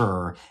Howard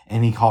sir,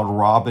 and he called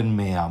Robin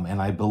ma'am, and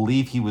I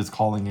believe he was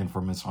calling in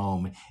from his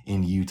home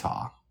in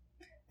Utah.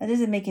 That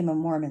doesn't make him a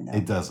Mormon, though.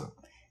 It doesn't.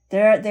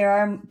 There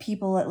are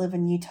people that live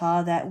in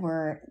Utah that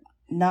were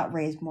not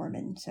raised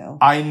Mormon, so...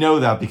 I know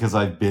that because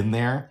I've been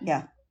there.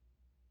 Yeah.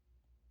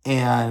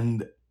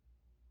 And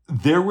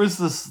there was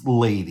this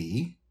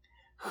lady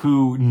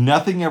who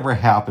nothing ever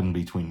happened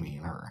between me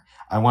and her.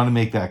 I want to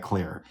make that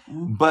clear.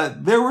 Mm-hmm.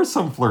 But there was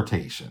some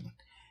flirtation.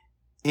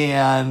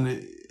 And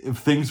if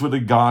things would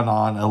have gone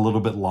on a little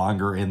bit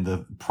longer in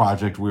the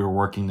project we were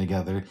working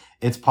together,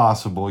 it's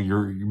possible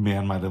your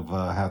man might have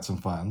had some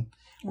fun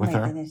with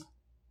her. Goodness.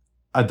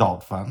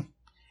 Adult fun.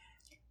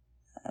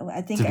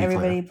 I think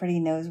everybody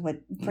pretty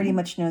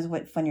much knows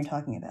what fun you're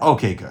talking about.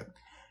 Okay, good.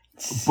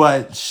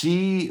 But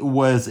she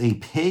was a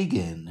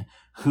pagan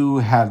who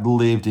had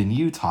lived in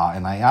Utah,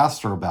 and I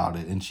asked her about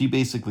it, and she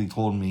basically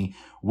told me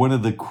one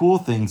of the cool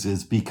things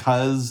is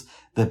because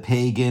the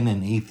pagan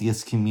and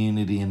atheist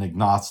community and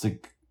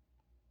agnostic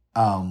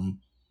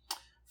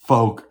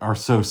folk are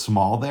so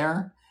small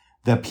there,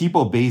 that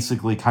people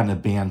basically kind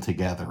of band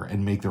together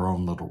and make their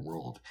own little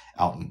world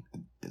out in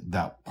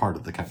that part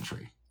of the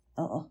country.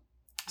 Uh-oh.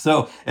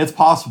 So it's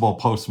possible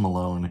Post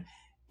Malone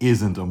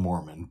isn't a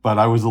Mormon, but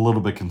I was a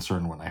little bit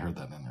concerned when I heard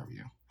that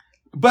interview.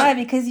 But why?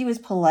 Because he was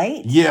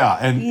polite? Yeah,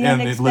 and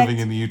living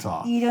in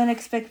Utah. You don't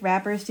expect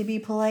rappers to be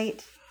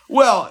polite?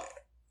 Well,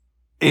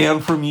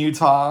 and from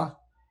Utah,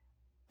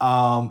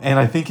 and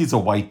I think he's a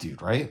white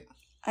dude, right?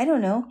 I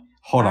don't know.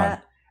 Hold on.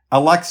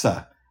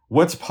 Alexa,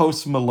 what's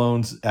Post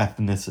Malone's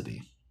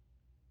ethnicity?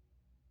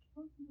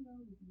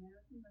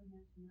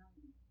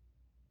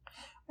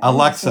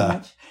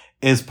 Alexa,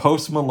 is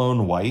Post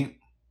Malone white?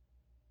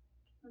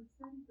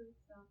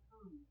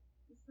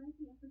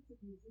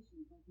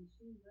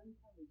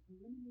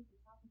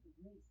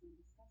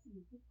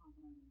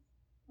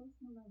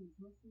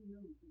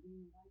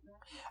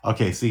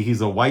 Okay, see,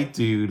 he's a white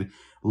dude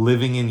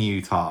living in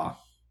Utah,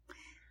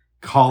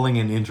 calling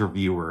an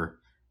interviewer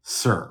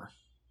 "sir."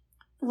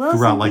 Well,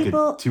 throughout some like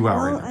people, a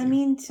 2-hour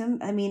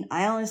interview.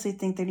 I honestly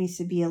think there needs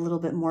to be a little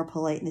bit more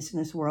politeness in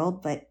this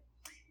world, but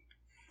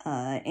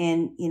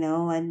and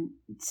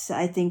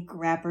I think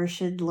rappers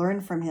should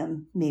learn from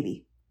him,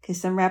 maybe, because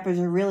some rappers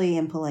are really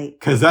impolite.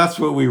 Because that's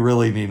what we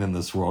really need in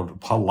this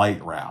world: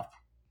 polite rap.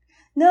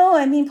 No,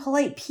 I mean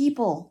polite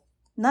people,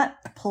 not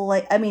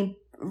polite. I mean,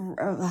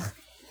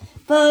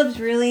 Bubs,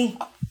 really.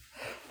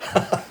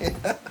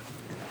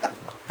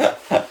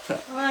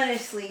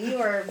 Honestly, you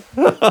are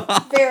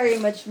very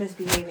much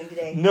misbehaving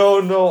today.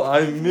 No,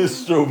 I'm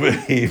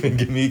misbehaving.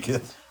 Give me a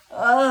kiss.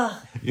 Ugh.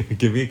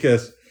 Give me a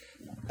kiss.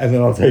 And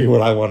then I'll tell you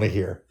what I want to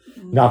hear.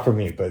 Not from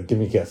me, but give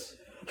me a kiss.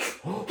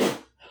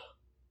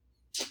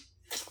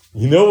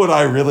 You know what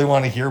I really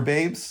want to hear,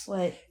 babes?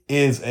 What?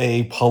 Is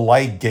a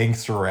polite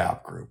gangster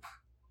rap group.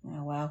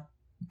 Oh, wow.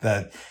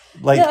 That,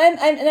 like... No,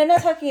 I'm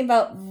not talking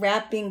about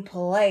rap being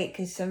polite,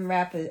 because some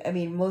rap is... I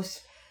mean,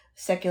 most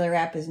secular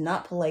rap is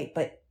not polite,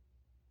 but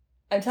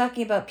I'm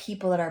talking about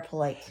people that are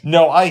polite.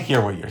 No, I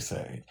hear what you're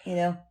saying. You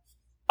know?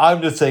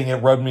 I'm just saying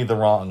it rubbed me the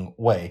wrong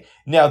way.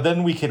 Now,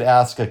 then we could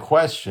ask a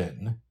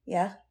question.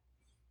 Yeah.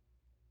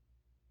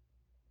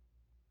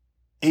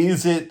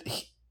 Is it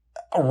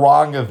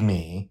wrong of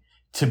me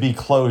to be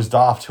closed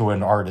off to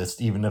an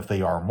artist even if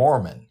they are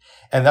Mormon?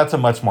 And that's a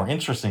much more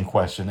interesting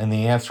question. And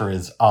the answer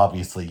is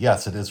obviously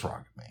yes, it is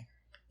wrong of me.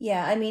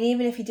 Yeah, I mean,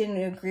 even if you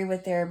didn't agree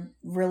with their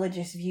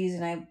religious views,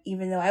 and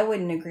even though I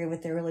wouldn't agree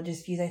with their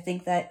religious views, I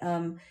think that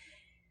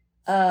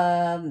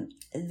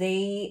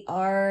they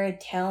are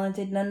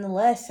talented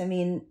nonetheless. I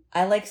mean,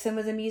 I like some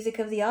of the music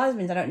of the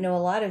Osmonds. I don't know a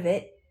lot of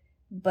it,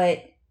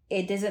 but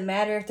it doesn't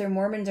matter if they're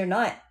Mormons or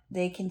not.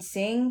 They can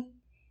sing,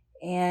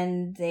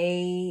 and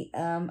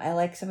I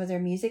like some of their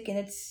music, and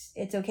it's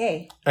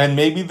okay. And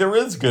maybe there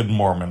is good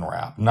Mormon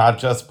rap, not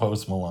just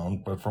Post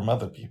Malone, but from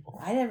other people.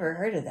 I never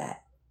heard of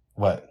that.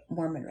 What?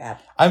 Mormon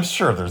rap. I'm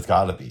sure there's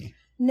got to be.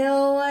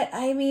 No,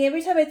 I mean,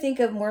 every time I think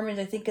of Mormons,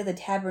 I think of the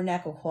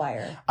Tabernacle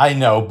Choir. I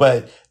know,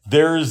 but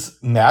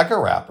there's MAGA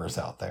rappers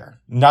out there.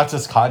 Not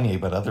just Kanye,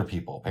 but other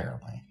people,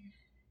 apparently.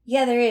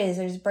 Yeah, there is.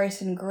 There's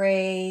Bryson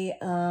Gray.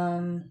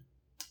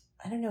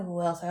 I don't know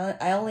who else. I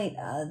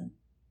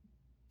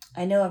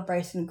know of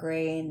Bryson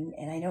Gray, and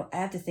I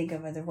have to think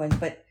of other ones.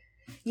 But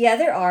yeah,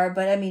 there are.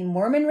 But I mean,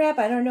 Mormon rap,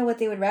 I don't know what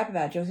they would rap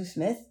about. Joseph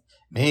Smith?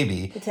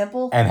 Maybe. The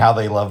Temple? And how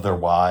they love their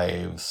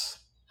wives.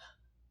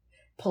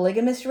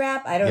 Polygamist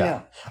rap? I don't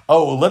know.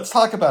 Oh, let's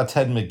talk about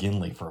Ted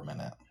McGinley for a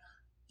minute.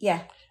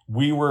 Yeah.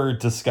 We were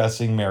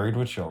discussing Married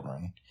with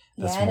Children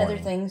this morning. And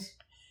other things.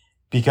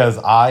 Because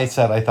I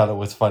said I thought it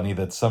was funny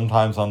that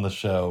sometimes on the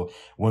show,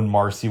 when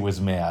Marcy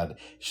was mad,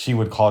 she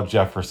would call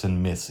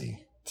Jefferson Missy.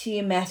 To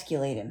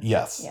emasculate him.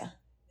 Yes. Yeah.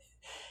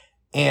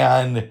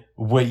 And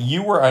what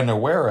you were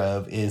unaware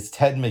of is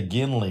Ted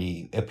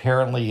McGinley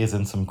apparently is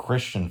in some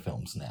Christian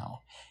films now.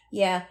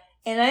 Yeah.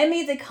 And I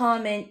made the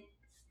comment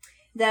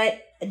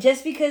that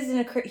just because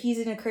he's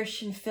in a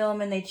Christian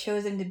film and they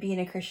chose him to be in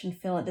a Christian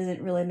film, it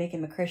doesn't really make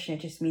him a Christian.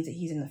 It just means that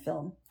he's in the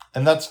film.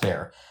 And that's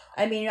fair.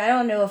 I mean, I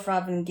don't know if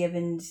Robin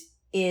Gibbons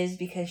is,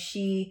 because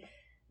she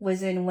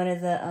was in one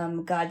of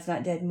the God's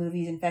Not Dead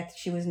movies. In fact,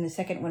 she was in the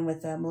second one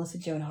with Melissa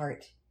Joan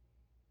Hart.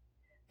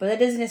 But that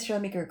doesn't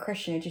necessarily make her a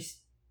Christian. It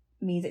just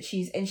means that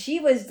she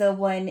was the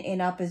one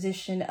in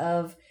opposition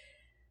of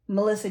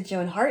Melissa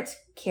Joan Hart's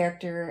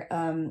character,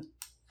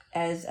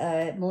 as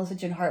Melissa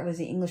Joan Hart was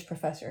the English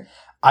professor.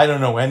 I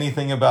don't know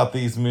anything about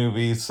these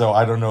movies, so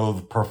I don't know if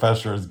the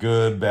professor is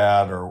good,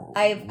 bad, or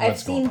I've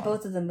seen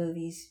both of the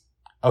movies.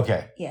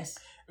 Okay. Yes.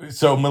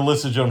 So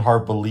Melissa Joan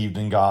Hart believed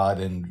in God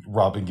and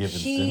Robin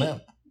Gibbons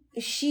didn't?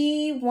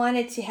 She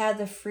wanted to have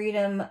the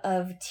freedom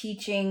of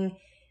teaching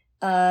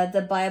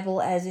the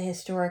Bible as a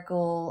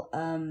historical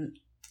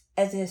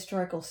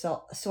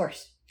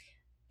source.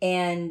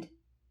 And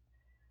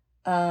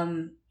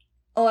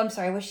Oh, I'm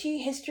sorry. Was she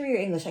history or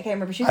English? I can't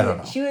remember. I don't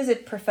know. She was a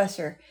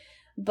professor,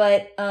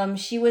 but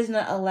she was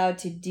not allowed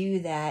to do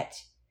that.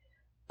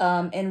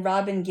 And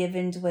Robin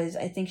Givens was,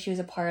 I think she was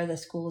a part of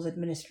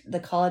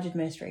the college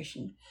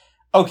administration.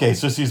 Okay,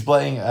 so she's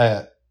playing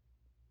a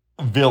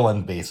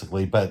villain,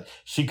 basically, but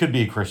she could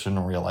be a Christian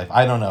in real life.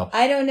 I don't know.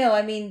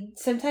 I mean,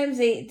 sometimes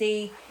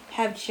they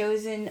have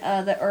chosen,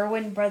 the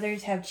Irwin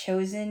brothers have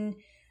chosen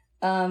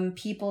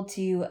people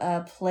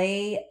to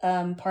play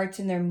parts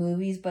in their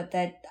movies, but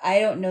that I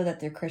don't know that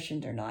they're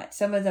Christians or not.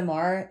 Some of them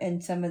are,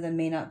 and some of them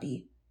may not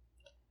be.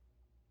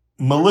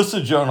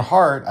 Melissa Joan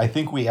Hart, I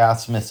think we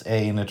asked Miss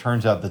A, and it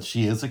turns out that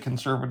she is a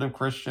conservative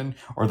Christian,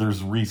 or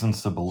there's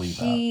reasons to believe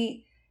that.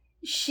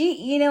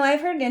 She, I've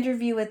heard an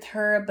interview with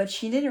her, but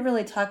she didn't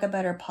really talk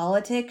about her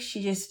politics.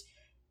 She just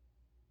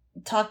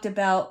talked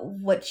about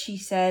what she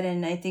said,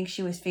 and I think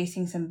she was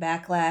facing some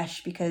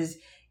backlash because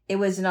it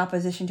was in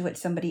opposition to what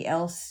somebody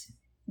else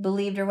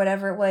believed or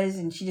whatever it was,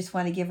 and she just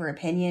wanted to give her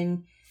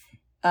opinion.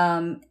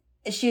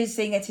 She was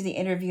saying it to the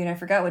interview, and I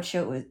forgot what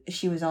show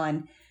she was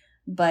on,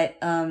 but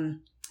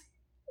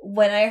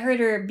when I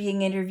heard her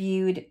being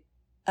interviewed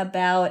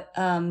about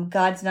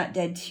God's Not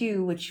Dead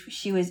 2, which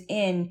she was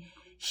in,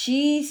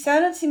 she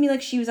sounded to me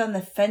like she was on the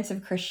fence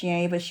of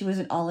Christianity, but she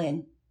wasn't all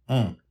in.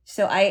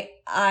 So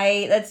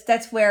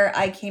that's where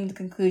I came to the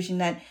conclusion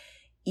that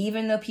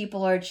even though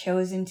people are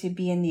chosen to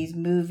be in these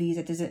movies,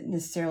 it doesn't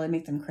necessarily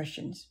make them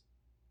Christians.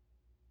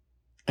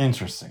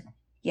 Interesting.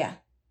 Yeah.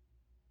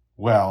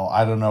 Well,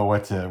 I don't know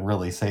what to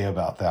really say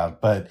about that,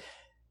 but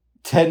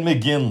Ted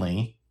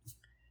McGinley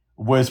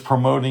was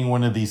promoting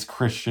one of these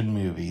Christian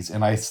movies,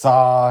 and I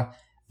saw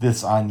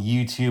this on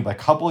YouTube a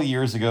couple of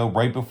years ago,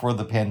 right before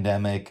the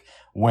pandemic,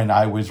 when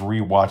I was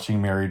rewatching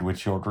Married with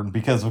Children,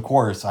 because of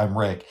course I'm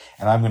Rick,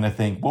 and I'm going to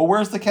think, well,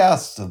 where's the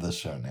cast of this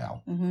show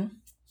now? Mm-hmm.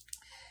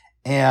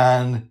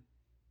 And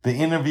the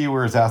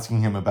interviewer is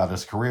asking him about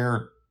his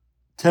career.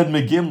 Ted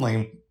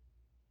McGinley,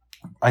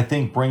 I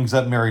think, brings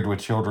up Married with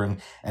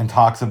Children and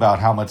talks about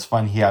how much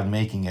fun he had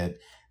making it.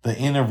 The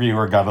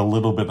interviewer got a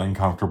little bit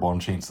uncomfortable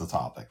and changed the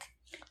topic.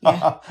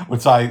 Yeah.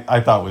 Which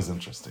I thought was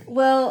interesting.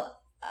 Well,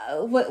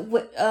 what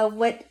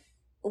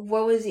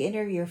was the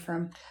interview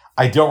from?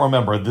 I don't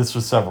remember. This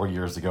was several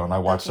years ago, and I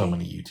watched so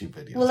many YouTube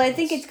videos. Well, I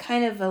think it's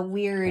kind of a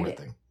weird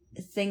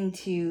thing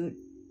to,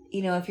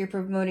 if you're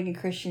promoting a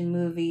Christian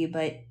movie,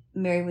 but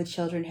Married with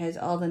Children has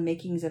all the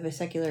makings of a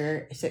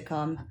secular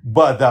sitcom.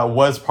 But that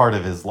was part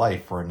of his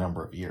life for a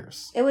number of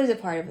years. It was a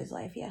part of his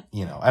life, yeah.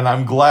 And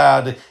I'm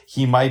glad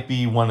he might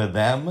be one of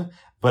them,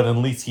 but at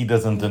least he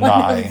doesn't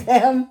deny. One of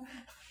them.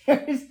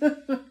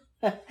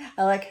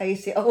 I like how you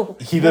say,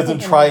 he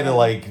doesn't try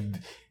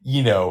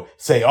to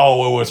say,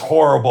 oh, it was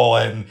horrible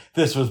and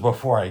this was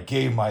before I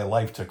gave my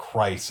life to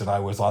Christ and I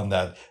was on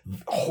that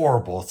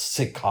horrible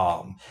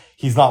sitcom.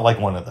 He's not like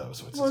one of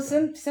those. Well,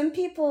 some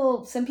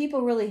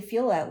people really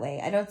feel that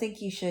way. I don't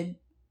think you should,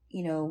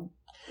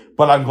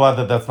 But I'm glad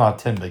that that's not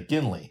Tim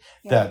McGinley.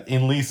 Yeah. That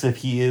at least if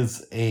he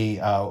is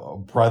a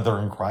brother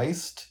in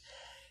Christ,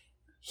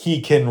 he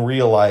can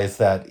realize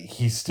that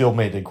he still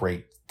made a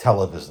great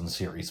television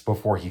series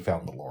before he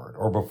found the Lord,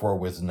 or before it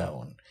was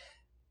known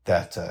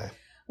that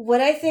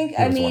what I think,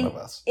 one of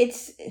us.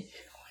 It's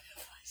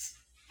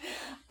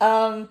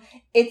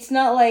it's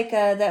not like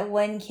that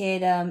one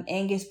kid,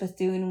 Angus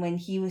Bethune, when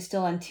he was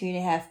still on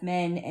 2.5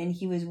 Men and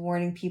he was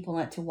warning people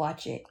not to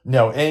watch it.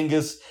 No,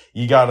 Angus,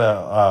 you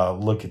gotta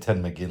look at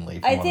Ted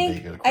McGinley.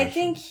 I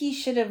think he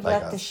should have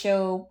left the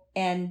show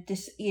and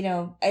just,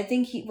 I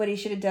think what he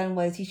should have done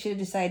was he should have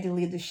decided to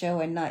leave the show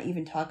and not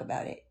even talk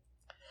about it.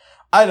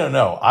 I don't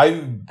know. I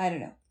don't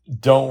know.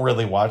 Don't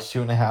really watch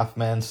 2.5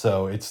 Men,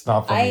 so it's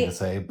not for me to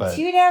say. But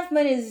 2.5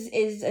 Men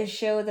is a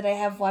show that I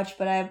have watched,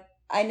 but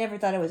I never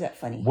thought it was that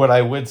funny. What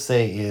I would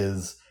say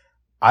is,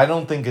 I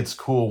don't think it's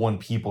cool when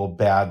people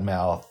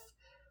badmouth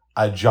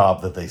a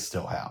job that they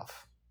still have.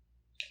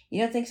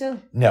 You don't think so?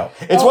 No.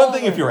 It's one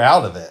thing if you're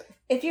out of it.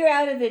 If you're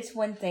out of it, it's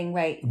one thing,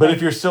 right? But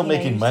if you're still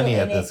making money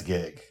at this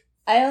gig.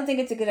 I don't think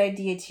it's a good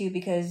idea, too,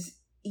 because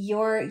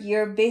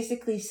you're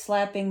basically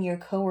slapping your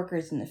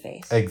coworkers in the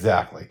face.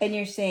 Exactly. And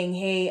you're saying,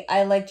 hey,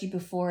 I liked you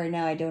before and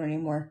now I don't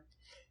anymore.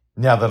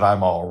 Now that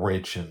I'm all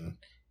rich and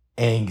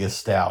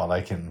Angused out,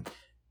 I can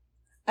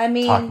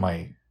talk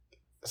my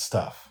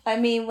stuff.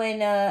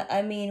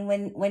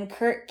 When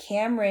Kirk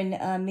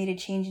Cameron made a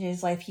change in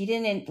his life, he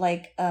didn't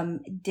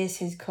diss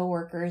his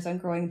coworkers on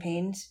Growing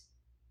Pains.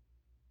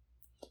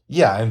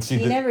 Yeah, and see,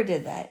 he never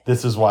did that.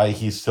 This is why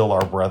he's still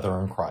our brother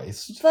in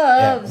Christ.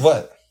 Bubs,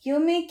 what? You're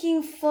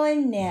making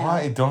fun now.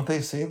 Why? Don't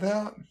they say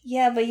that?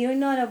 Yeah, but you're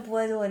not a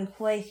brother in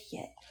Christ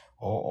yet.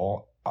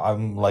 Oh,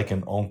 I'm like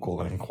an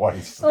uncle in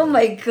Christ. Oh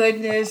my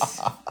goodness.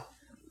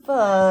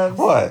 Bubs.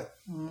 What?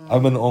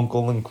 I'm an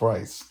uncle in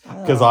Christ.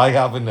 Because I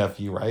have a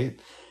nephew, right?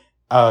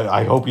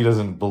 I hope he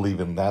doesn't believe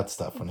in that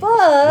stuff.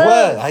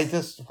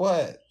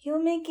 What?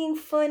 You're making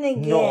fun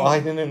again. No, I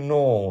didn't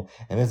know.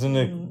 And isn't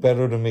it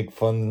better to make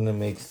fun than to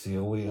make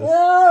serious?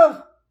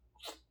 Oh.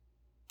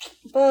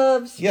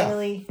 Bubs, Yeah.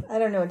 really? I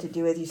don't know what to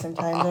do with you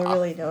sometimes. I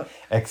really don't.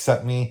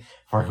 Accept me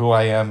for who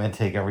I am and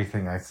take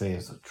everything I say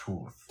as the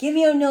truth. Give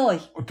me a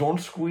noise. Don't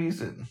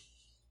squeeze it.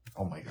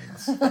 Oh my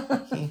goodness.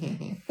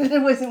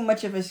 It wasn't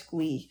much of a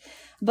squeeze.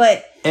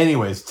 But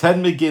anyways, Ted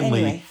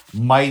McGinley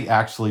might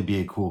actually be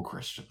a cool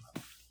Christian.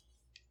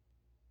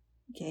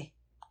 Okay.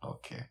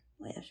 Okay.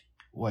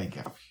 Wait.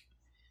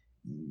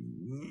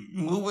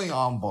 Moving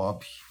on,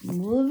 Bob.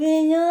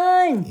 Moving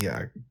on.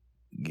 Yeah,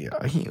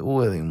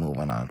 really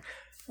moving on.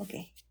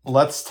 Okay.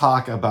 Let's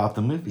talk about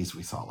the movies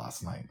we saw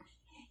last night.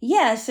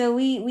 Yeah, so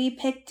we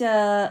picked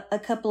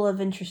a couple of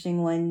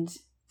interesting ones,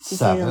 to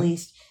 7. say the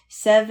least.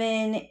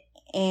 7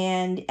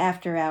 and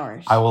After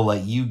Hours. I will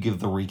let you give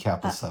the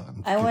recap of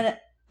 7. I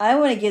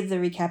want to give the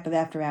recap of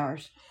After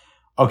Hours.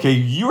 Okay,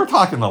 you were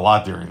talking a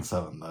lot during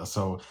 7, though,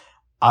 so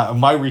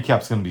my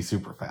recap's going to be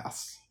super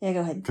fast. Yeah,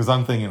 go ahead. Because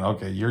I'm thinking,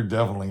 okay, you're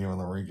definitely giving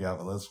the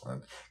recap of this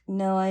one.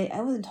 No, I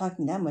wasn't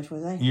talking that much,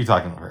 was I? You're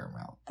talking a fair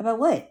amount. About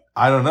what?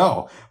 I don't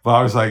know, but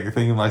I was like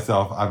thinking to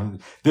myself,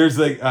 there's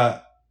like,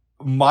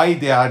 my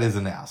dad is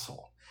an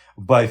asshole,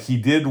 but he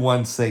did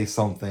once say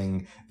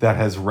something that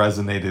has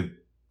resonated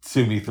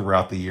to me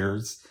throughout the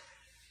years.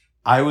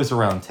 I was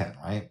around 10,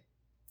 right?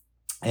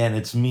 And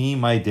it's me,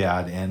 my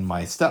dad, and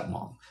my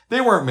stepmom.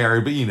 They weren't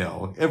married,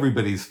 but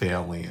everybody's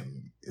family,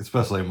 and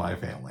especially my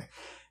family.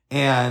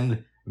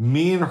 And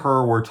me and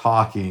her were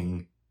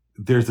talking.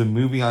 There's a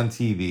movie on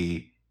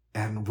TV,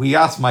 and we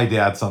asked my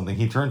dad something.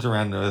 He turns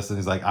around to us and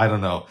he's like, I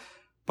don't know.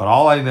 But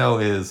all I know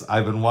is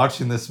I've been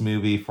watching this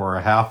movie for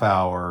a half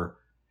hour,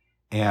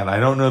 and I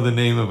don't know the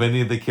name of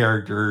any of the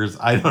characters.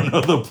 I don't know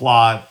the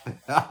plot.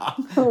 Wow.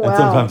 And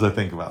sometimes I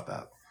think about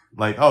that.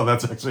 Like, oh,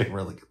 that's actually a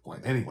really good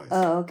point. Anyways.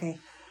 Oh, okay.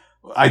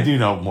 I do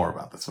know more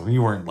about this one.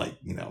 You weren't like,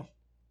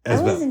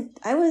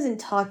 I wasn't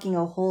talking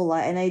a whole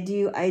lot, and I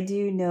do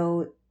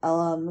know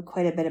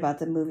quite a bit about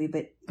the movie,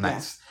 but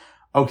nice.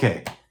 Yeah.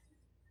 Okay.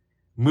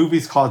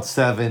 Movie's called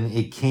 7.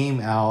 It came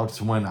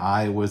out when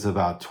I was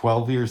about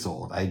 12 years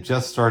old. I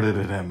just started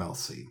at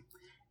MLC.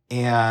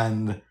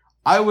 And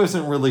I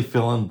wasn't really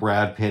feeling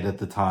Brad Pitt at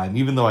the time,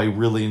 even though I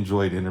really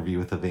enjoyed Interview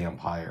with the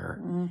Vampire.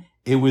 Mm.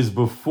 It was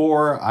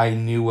before I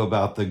knew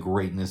about the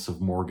greatness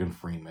of Morgan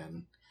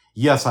Freeman.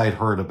 Yes, I'd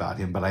heard about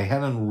him, but I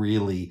hadn't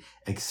really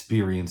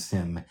experienced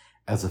him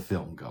as a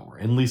film goer,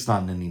 at least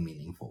not in any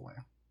meaningful way.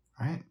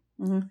 Right?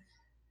 Mm-hmm.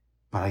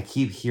 But I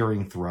keep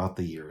hearing throughout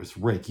the years,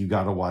 Rick, you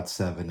got to watch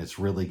 7. It's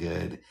really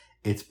good.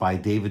 It's by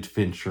David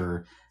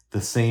Fincher,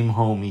 the same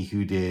homie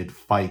who did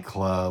Fight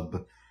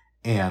Club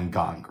and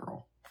Gone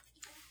Girl.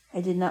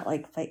 I did not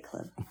like Fight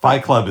Club.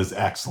 Fight Club is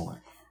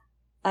excellent.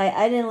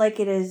 I didn't like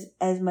it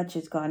as much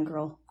as Gone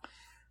Girl.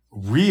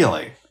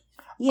 Really?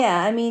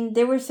 Yeah, I mean,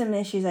 there were some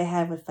issues I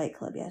had with Fight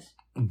Club, yes.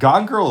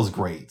 Gone Girl is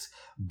great,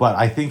 but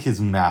I think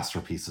his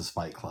masterpiece is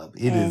Fight Club.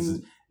 It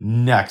is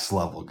next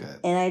level good.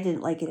 And I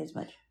didn't like it as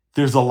much.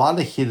 There's a lot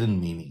of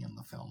hidden meaning in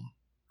the film.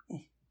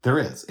 There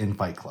is, in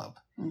Fight Club.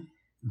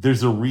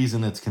 There's a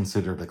reason it's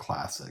considered a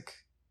classic.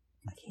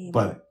 Okay,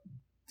 but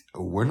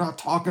we're not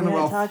talking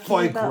about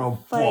Fight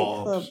Club.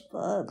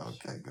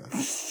 Okay, good.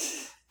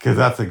 Because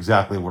that's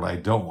exactly what I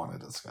don't want to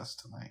discuss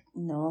tonight.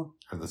 No.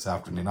 Or this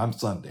afternoon. I'm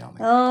sundowning.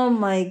 Oh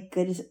my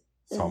goodness.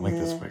 So I'll make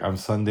this quick. I'm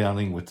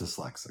sundowning with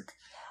dyslexic.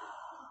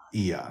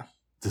 Yeah.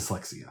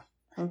 Dyslexia.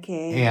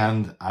 Okay.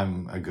 And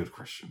I'm a good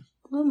Christian.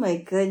 Oh my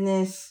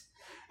goodness.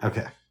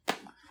 Okay.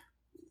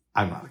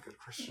 I'm not a good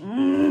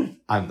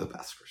Christian. I'm the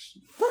best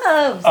Christian.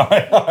 Bubs. All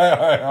right.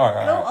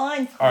 Go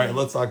on. All right,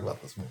 let's talk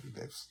about this movie,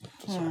 babes.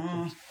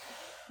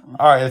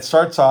 All right, it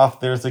starts off,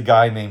 there's a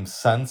guy named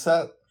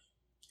Somerset.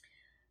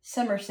 Is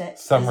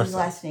his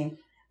last name.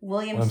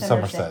 William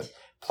Somerset.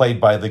 Played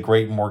by the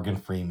great Morgan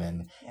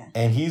Freeman. Yeah.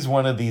 And he's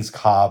one of these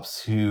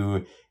cops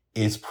who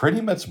is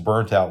pretty much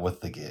burnt out with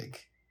the gig.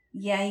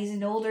 Yeah, he's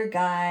an older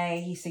guy.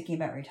 He's thinking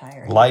about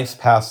retiring. Life's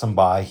passed him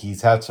by.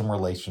 He's had some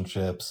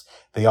relationships.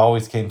 They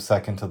always came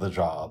second to the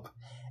job.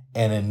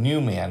 And a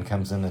new man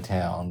comes into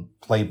town,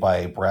 played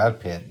by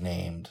Brad Pitt,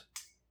 named...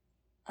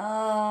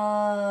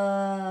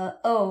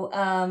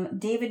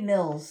 David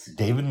Mills.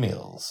 David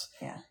Mills.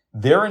 Yeah.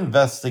 They're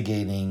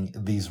investigating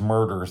these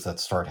murders that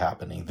start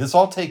happening. This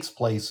all takes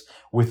place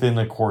within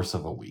the course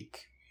of a week.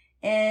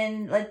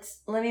 And let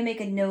me make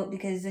a note,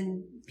 because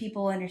then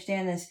people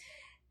understand this.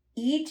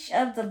 Each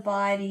of the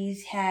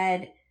bodies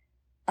had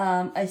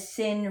a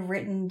sin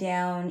written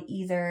down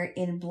either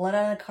in blood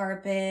on a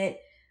carpet,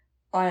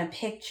 on a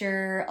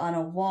picture, on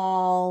a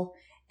wall,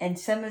 and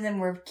some of them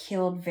were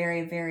killed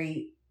very,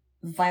 very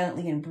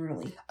violently and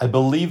brutally. I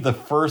believe the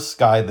first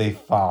guy they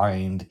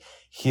find,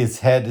 his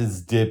head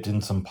is dipped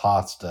in some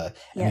pasta,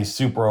 and he's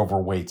super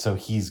overweight, so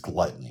he's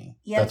gluttony.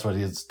 Yep. That's what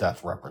his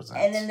death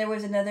represents. And then there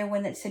was another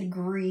one that said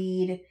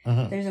greed.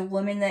 Mm-hmm. There's a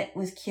woman that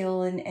was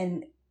killed,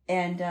 and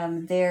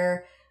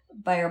there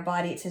by her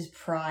body it says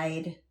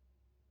pride.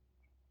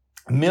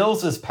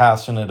 Mills is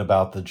passionate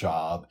about the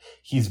job.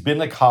 He's been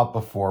a cop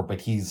before,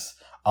 but he's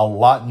a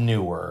lot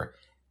newer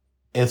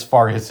as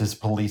far as his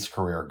police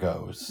career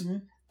goes. Mm-hmm.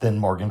 Than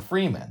Morgan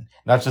Freeman.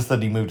 Not just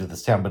that he moved to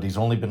this town, but he's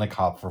only been a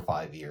cop for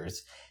 5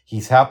 years.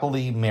 He's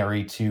happily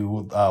married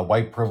to a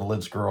white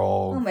privileged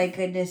girl. Oh my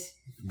goodness.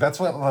 That's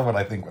what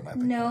I think when I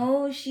think.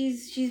 No,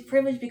 she's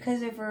privileged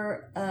because of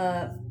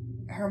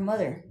her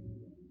mother.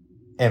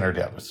 And her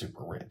dad was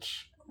super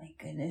rich. Oh my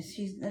goodness.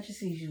 She's not just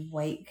because she's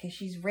white, because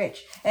she's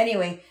rich.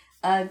 Anyway,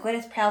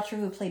 Gwyneth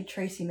Paltrow, who played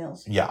Tracy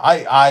Mills. Yeah,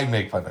 I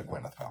make fun of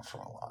Gwyneth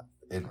Paltrow a lot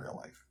in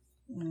real life.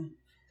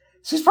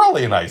 She's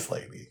probably a nice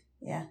lady.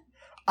 Yeah.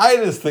 I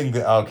just think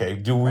that, okay,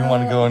 do we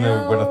want to go into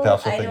a Gwyneth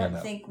Paltrow thing or no? I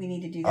don't think we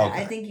need to do that.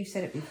 Okay. I think you've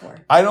said it before.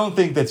 I don't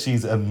think that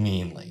she's a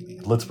mean lady.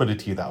 Let's put it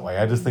to you that way.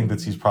 I just think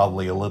that she's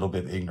probably a little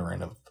bit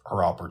ignorant of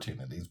her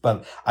opportunities.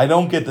 But I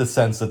don't get the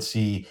sense that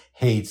she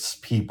hates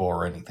people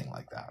or anything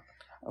like that.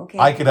 Okay.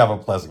 I could have a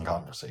pleasant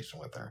conversation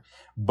with her.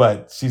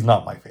 But she's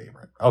not my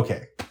favorite.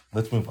 Okay,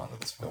 let's move on to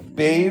this film.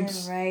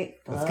 Babes, right,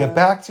 let's get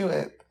back to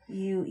it.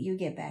 You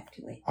get back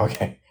to it.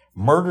 Okay.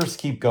 Murders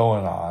keep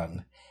going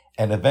on.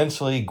 And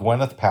eventually,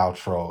 Gwyneth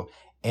Paltrow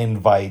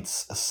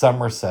invites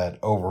Somerset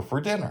over for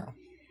dinner.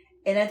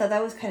 And I thought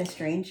that was kind of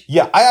strange.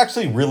 Yeah, I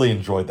actually really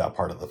enjoyed that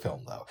part of the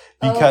film, though.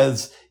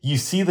 Because you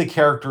see the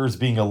characters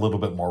being a little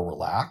bit more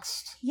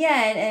relaxed. Yeah,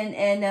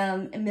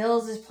 and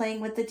Mills is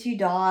playing with the two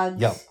dogs.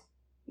 Yep.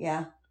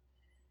 Yeah.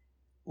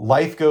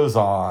 Life goes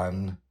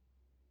on.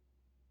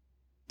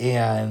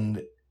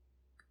 And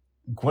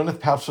Gwyneth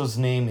Paltrow's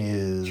name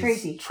is...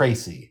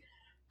 Tracy.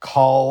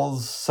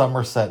 Calls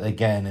Somerset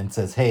again and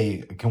says,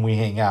 hey, can we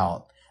hang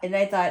out? And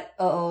I thought,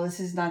 this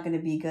is not going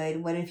to be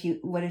good. What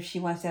if she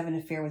wants to have an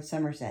affair with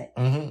Somerset?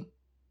 Mm-hmm.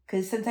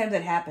 Because sometimes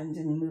that happens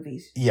in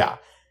movies. Yeah.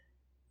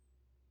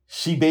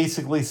 She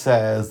basically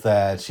says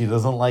that she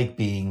doesn't like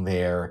being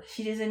there.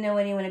 She doesn't know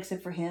anyone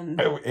except for him.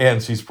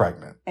 And she's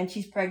pregnant.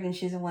 She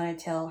doesn't want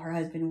to tell her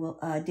husband,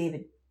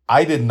 David.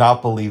 I did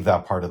not believe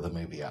that part of the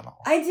movie at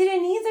all. I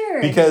didn't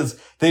either.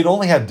 Because they'd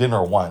only had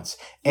dinner once.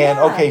 And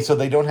okay, so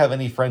they don't have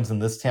any friends in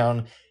this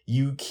town.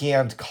 You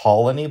can't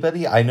call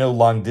anybody. I know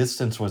long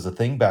distance was a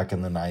thing back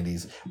in the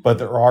 90s, but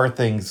there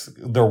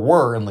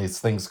were at least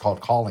things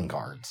called calling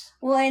cards.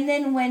 Well, and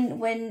then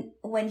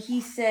when he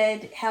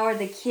said, how are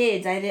the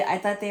kids? I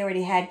thought they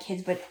already had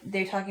kids, but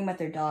they're talking about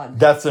their dog.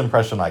 That's the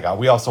impression I got.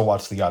 We also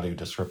watched the audio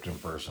descriptive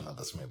version of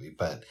this movie,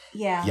 but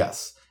yeah.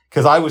 Yes.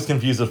 Because I was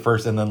confused at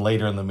first, and then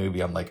later in the movie,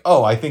 I'm like,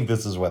 oh, I think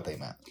this is what they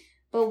meant.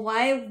 But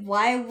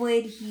why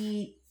would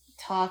he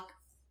talk...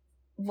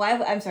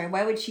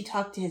 Why would she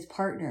talk to his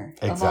partner,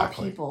 of all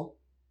people,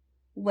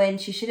 when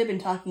she should have been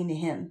talking to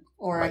him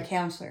or a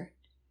counselor?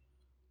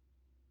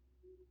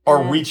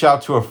 Or reach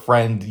out to a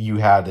friend you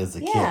had as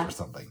a kid or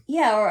something.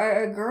 Yeah,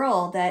 or a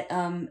girl that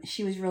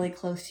she was really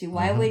close to.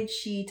 Why would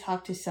she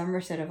talk to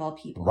Somerset, of all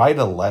people? Write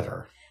a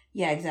letter.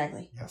 Yeah,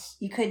 exactly. Yes.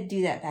 You could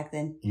do that back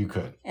then. You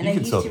could. And I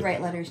used to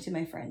write letters to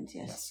my friends,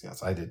 yes.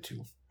 Yes, I did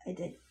too. I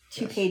did.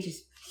 2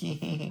 pages.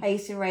 I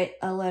used to write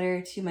a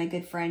letter to my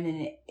good friend,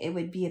 and it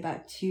would be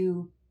about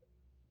 2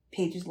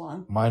 pages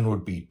long. Mine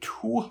would be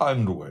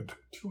 200.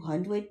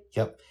 200?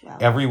 Yep. Wow.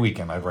 Every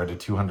weekend I'd write a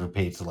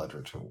 200-page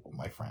letter to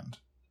my friend.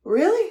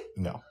 Really?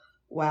 No.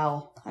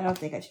 Wow. I don't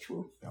think that's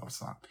true. No,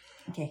 it's not.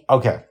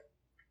 Okay.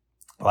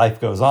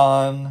 Life goes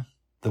on.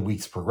 The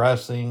week's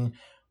progressing.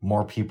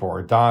 More people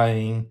are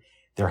dying.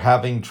 They're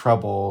having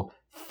trouble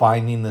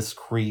finding this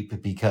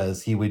creep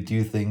because he would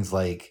do things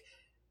like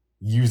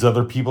use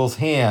other people's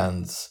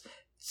hands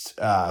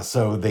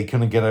so they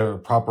couldn't get a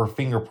proper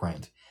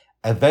fingerprint.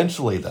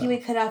 Eventually, though, he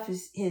would cut off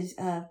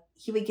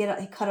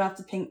cut off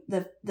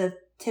the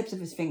tips of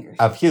his fingers.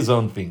 Of his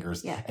own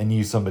fingers, and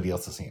use somebody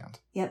else's hand.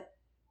 Yep.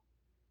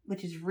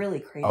 Which is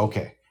really crazy.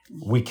 Okay.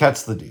 We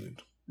catch the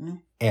dude. Mm-hmm.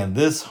 And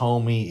this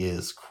homie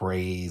is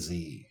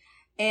crazy.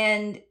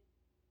 And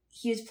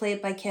he was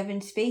played by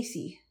Kevin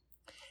Spacey.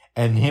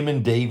 And him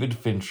and David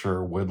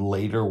Fincher would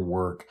later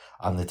work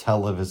on the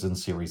television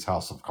series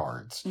House of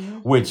Cards,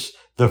 which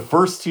the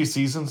first 2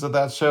 seasons of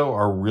that show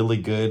are really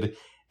good.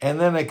 And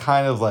then it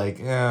kind of like,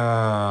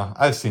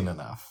 I've seen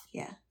enough.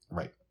 Yeah.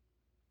 Right.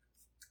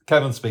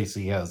 Kevin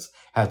Spacey has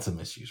had some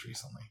issues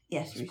recently.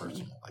 Yes, in his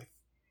personal life.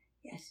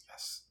 Yes.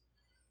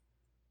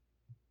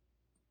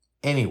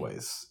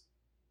 Anyways,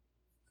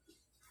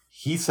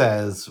 he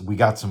says, we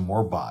got some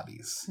more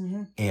bodies.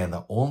 Mm-hmm. And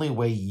the only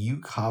way you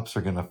cops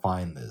are going to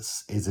find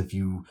this is if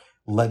you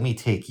let me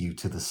take you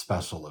to the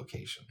special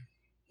location.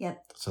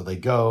 Yep. So they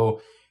go.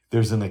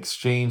 There's an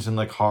exchange in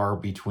the car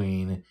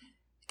between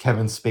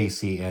Kevin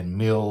Spacey and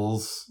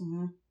Mills.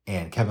 Mm-hmm.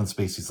 And Kevin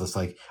Spacey's just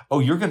like, oh,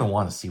 you're going to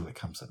want to see what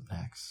comes up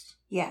next.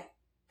 Yeah.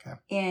 Okay.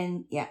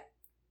 And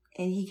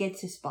he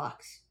gets his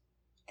box.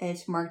 And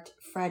it's marked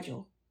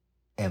fragile.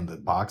 And the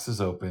box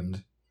is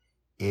opened.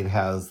 It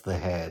has the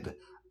head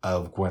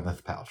of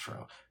Gwyneth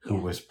Paltrow, who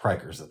was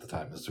preggers at the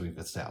time, as we've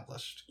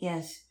established.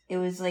 Yes. It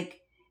was like,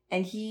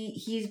 and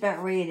he's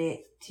about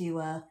ready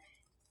to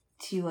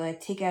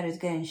take out his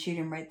gun and shoot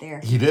him right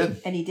there. He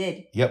did. And he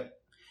did. Yep.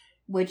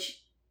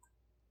 Which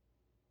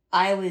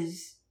I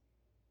was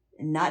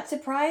not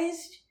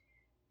surprised,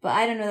 but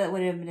I don't know that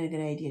would have been a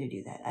good idea to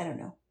do that. I don't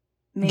know.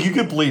 Maybe. You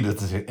could bleed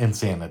into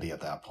insanity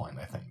at that point,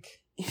 I think.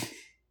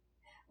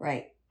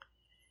 Right.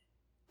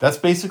 That's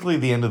basically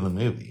the end of the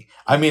movie.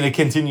 I mean, it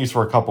continues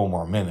for a couple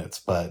more minutes,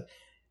 but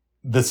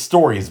the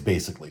story is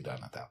basically done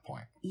at that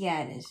point.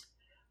 Yeah, it is.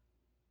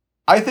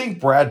 I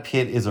think Brad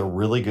Pitt is a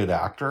really good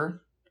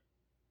actor.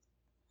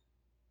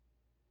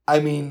 I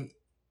mean,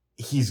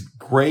 he's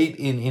great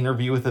in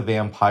Interview with a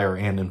Vampire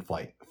and in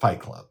Fight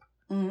Club.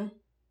 Mm-hmm.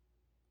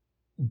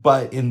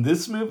 But in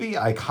this movie,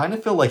 I kind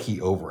of feel like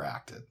he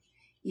overacted.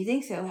 You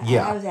think so?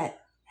 Yeah. How was that?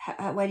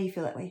 Why do you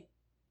feel that way?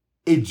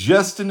 It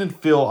just didn't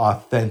feel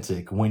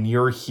authentic when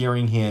you're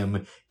hearing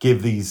him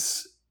give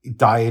these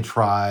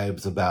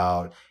diatribes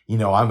about,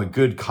 I'm a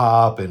good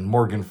cop and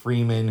Morgan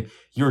Freeman,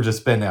 you're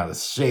just bent out of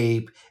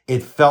shape.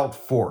 It felt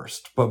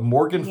forced, but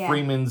Morgan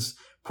Freeman's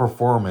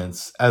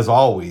performance, as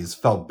always,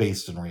 felt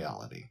based in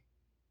reality.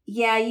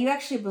 Yeah, you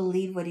actually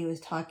believe what he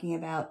was talking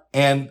about.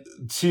 And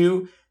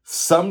two,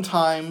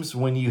 sometimes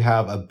when you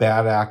have a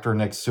bad actor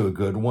next to a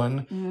good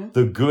one,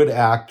 the good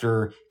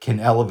actor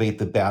can elevate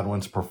the bad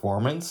one's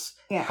performance.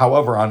 Yeah.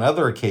 However, on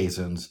other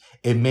occasions,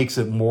 it makes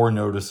it more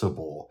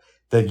noticeable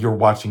that you're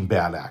watching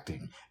bad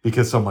acting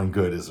because someone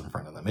good is in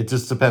front of them. It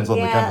just depends on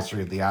the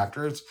chemistry of the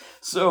actors.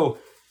 So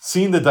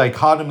seeing the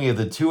dichotomy of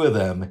the two of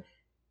them,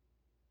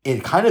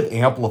 it kind of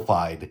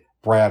amplified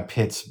Brad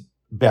Pitt's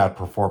bad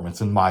performance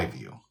in my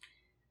view.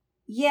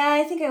 Yeah,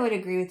 I think I would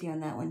agree with you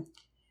on that one.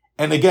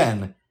 And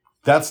again,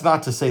 that's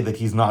not to say that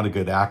he's not a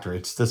good actor.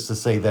 It's just to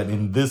say that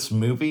in this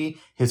movie,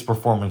 his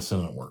performance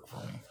didn't work for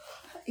me.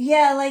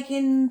 Yeah, like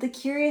in The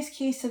Curious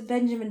Case of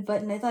Benjamin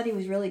Button, I thought he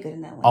was really good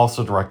in that one.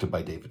 Also directed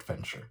by David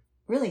Fincher.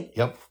 Really?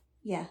 Yep.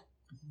 Yeah.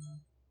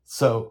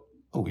 So,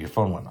 your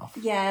phone went off.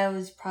 Yeah, it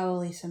was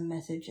probably some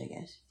message, I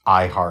guess.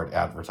 iHeart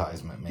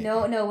advertisement, maybe.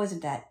 No, it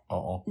wasn't that.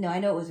 Uh-oh. No, I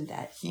know it wasn't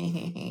that.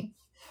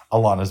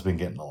 Alana's been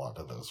getting a lot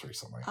of those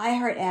recently.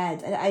 iHeart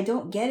ads. I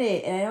don't get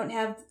it, and I don't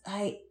have...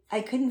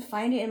 I couldn't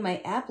find it in my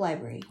app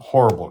library.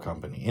 Horrible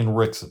company, in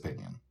Rick's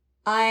opinion.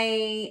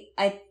 I'm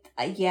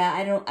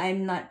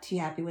not too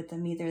happy with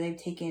them either. They've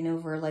taken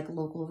over like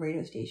local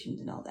radio stations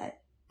and all that.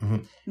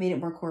 Mm-hmm. Made it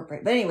more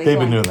corporate. But anyway, they've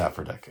been doing that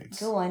for decades.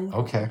 Go on.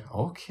 Okay,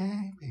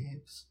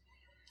 babes.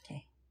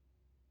 Okay.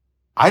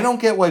 I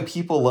don't get why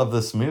people love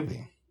this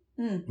movie.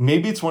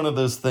 Maybe it's one of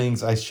those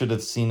things I should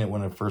have seen it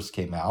when it first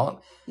came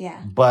out.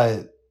 Yeah.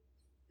 But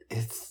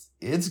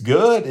it's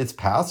good. It's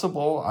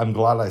passable. I'm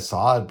glad I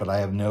saw it, but I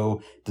have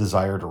no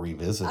desire to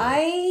revisit it.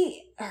 I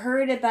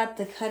heard about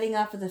the cutting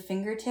off of the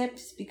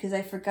fingertips because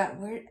I forgot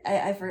where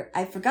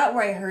I forgot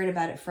where I heard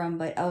about it from,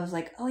 but I was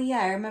like, oh yeah,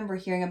 I remember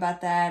hearing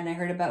about that, and I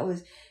heard about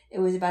it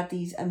was about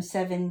these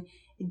 7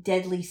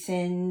 deadly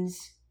sins,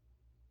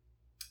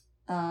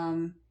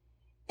 and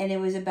it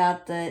was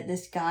about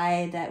this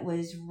guy that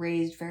was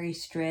raised very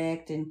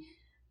strict, and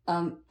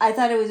I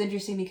thought it was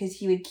interesting because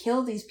he would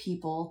kill these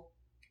people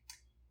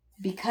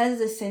because of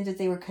the sins that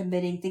they were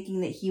committing,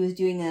 thinking that he was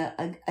doing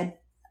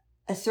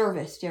a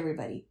service to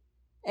everybody.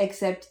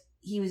 Except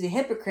he was a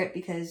hypocrite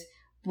because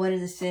one of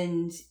the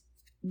sins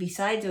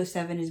besides those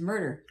 7 is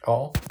murder.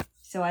 Oh.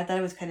 So I thought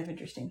it was kind of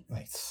interesting.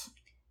 Nice.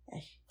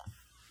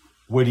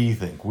 What do you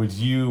think? Would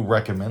you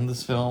recommend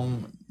this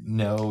film?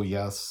 No,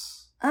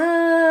 yes?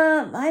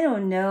 I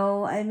don't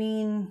know. I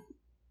mean,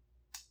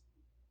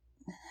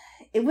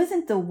 it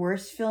wasn't the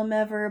worst film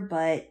ever,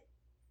 but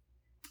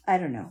I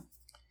don't know.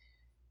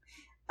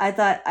 I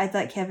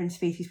thought Kevin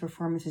Spacey's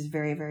performance was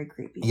very, very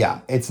creepy.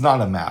 Yeah, it's not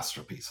a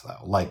masterpiece,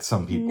 though, like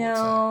some people would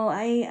say. No,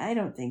 I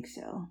don't think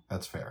so.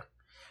 That's fair.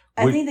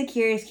 I think The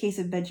Curious Case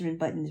of Benjamin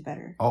Button is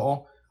better.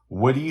 Oh,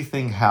 what do you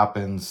think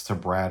happens to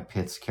Brad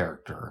Pitt's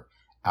character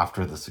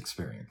after this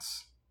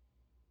experience?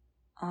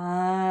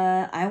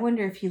 I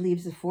wonder if he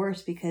leaves the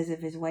force because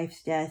of his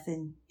wife's death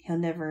and he'll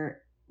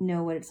never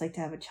know what it's like to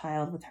have a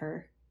child with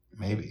her.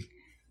 Maybe.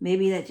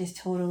 Maybe that just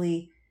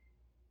totally...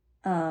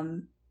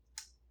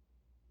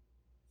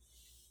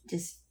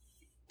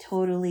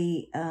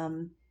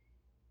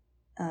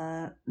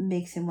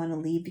 makes him want to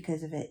leave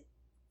because of it.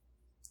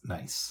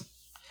 Nice.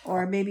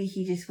 Or maybe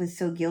he just was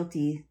so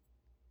guilty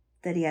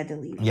that he had to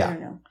leave. Yeah. I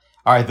don't know.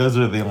 All right, those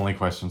are the only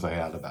questions I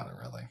had about it,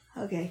 really.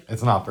 Okay.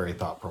 It's not very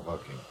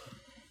thought-provoking.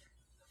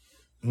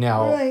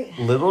 Now,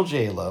 Little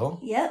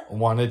J-Lo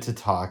wanted to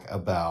talk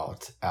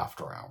about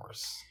After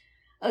Hours.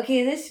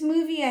 Okay, this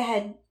movie, I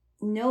had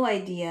no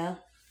idea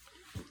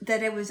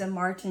that it was a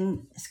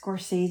Martin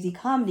Scorsese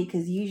comedy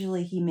because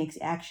usually he makes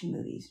action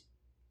movies.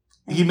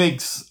 He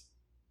makes,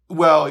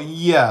 well,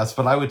 yes,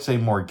 but I would say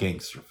more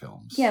gangster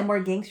films. Yeah, more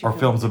gangster films. Or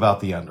films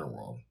about the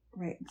underworld.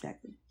 Right,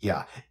 exactly.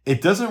 Yeah.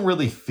 It doesn't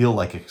really feel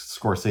like a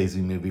Scorsese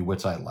movie,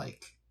 which I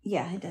like.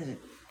 Yeah, it doesn't.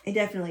 It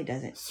definitely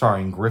doesn't.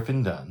 Starring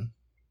Griffin Dunne.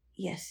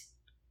 Yes.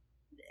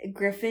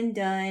 Griffin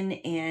Dunne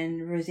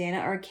and Rosanna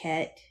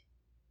Arquette.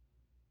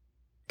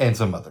 And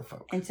some other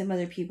folks. And some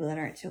other people that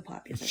aren't so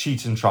popular.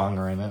 Cheech and Chong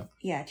are in it.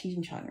 Yeah, Cheech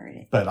and Chong are in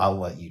it. But I'll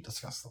let you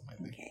discuss them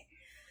maybe. Okay.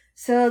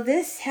 So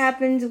this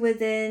happens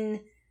within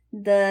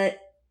the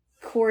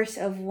course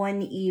of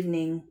one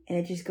evening, and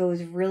it just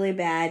goes really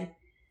bad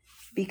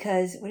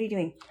because... What are you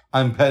doing?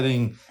 I'm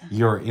petting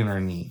your inner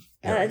knee.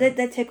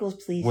 That tickles,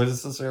 please. What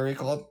is this area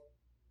called?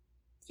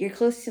 You're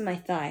close to my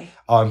thigh.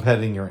 Oh, I'm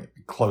petting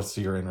close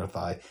to your inner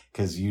thigh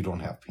because you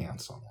don't have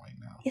pants on right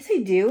now. Yes, I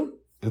do.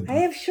 I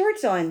have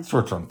shorts on.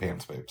 Shorts on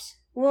pants, babes.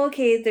 Well,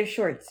 okay, they're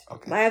shorts.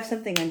 Okay. I have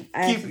something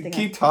on.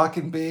 Keep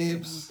talking,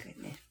 babes. Oh,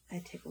 goodness. I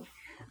tickle.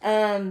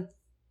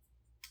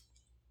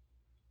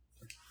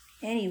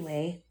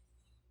 Anyway.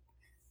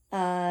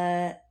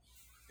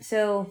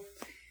 So,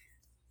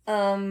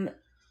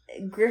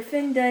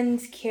 Griffin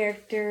Dunn's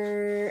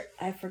character,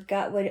 I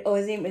forgot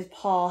his name was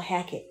Paul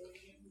Hackett.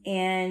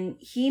 And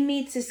he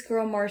meets this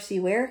girl, Marcy,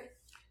 where?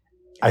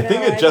 I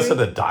think it's just at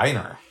a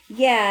diner.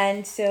 Yeah,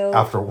 and so...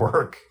 After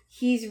work.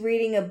 He's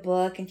reading a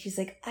book, and she's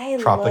like,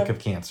 Tropic of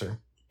Cancer,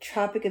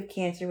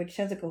 which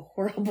sounds like a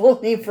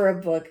horrible name for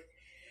a book.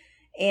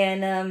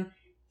 And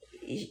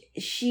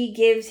she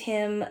gives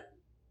him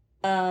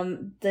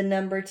the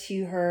number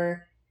to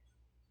her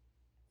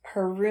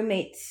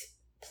roommate's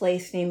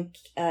place named...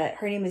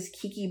 her name is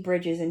Kiki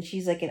Bridges, and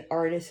she's like an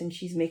artist, and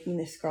she's making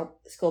this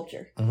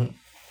sculpture. Mm-hmm.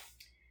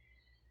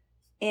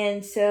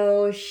 And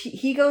so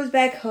he goes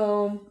back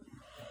home,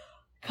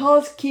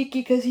 calls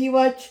Kiki because he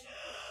wants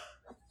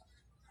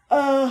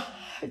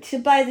to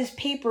buy this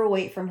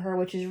paperweight from her,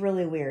 which is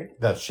really weird.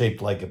 That's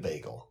shaped like a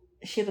bagel.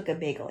 Shaped like a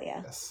bagel,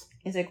 yeah. Yes.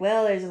 He's like,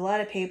 well, there's a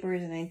lot of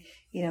papers, and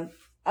and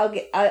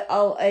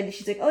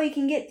she's like, oh, you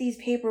can get these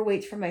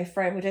paperweights from my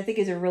friend, which I think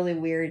is a really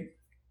weird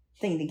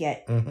thing to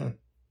get. Mm-hmm.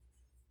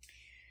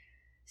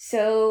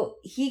 So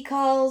he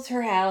calls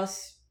her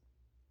house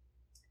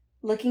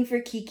looking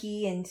for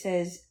Kiki and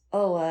says,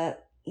 oh,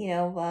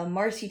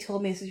 Marcy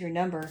told me this was your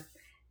number,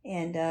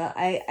 and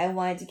I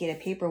wanted to get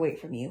a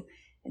paperweight from you.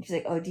 And she's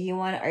like, oh,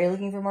 are you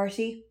looking for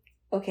Marcy?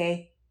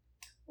 Okay.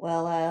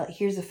 Well,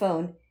 here's the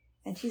phone.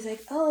 And she's like,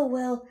 oh,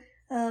 well,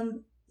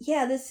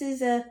 yeah, this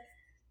is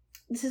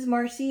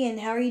Marcy, and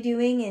how are you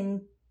doing?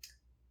 And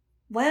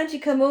why don't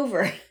you come over?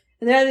 And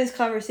they're having this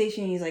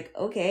conversation, and he's like,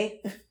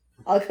 okay,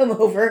 I'll come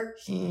over.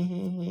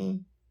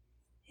 And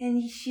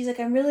she's like,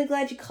 I'm really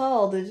glad you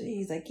called. And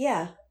he's like,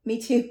 yeah, me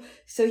too.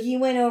 So he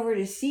went over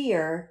to see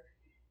her,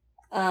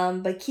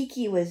 but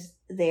Kiki was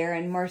there,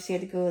 and Marcy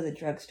had to go to the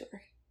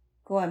drugstore.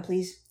 Go on,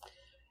 please.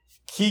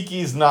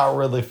 Kiki's not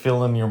really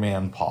feeling your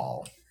man,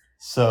 Paul.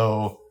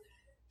 So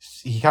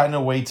he kind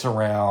of waits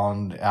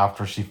around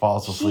after she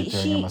falls asleep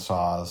during a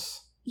massage.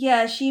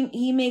 Yeah,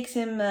 he makes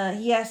him,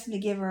 he asks him to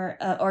give her,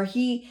 or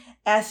he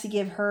asks to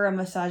give her a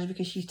massage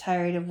because she's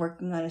tired of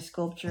working on a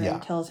sculpture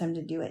and tells him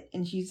to do it.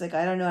 And she's like,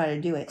 I don't know how to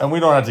do it. And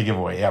we don't have to give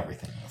away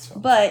everything.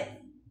 But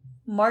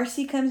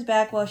Marcy comes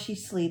back while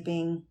she's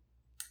sleeping.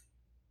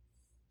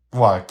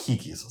 While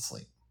Kiki's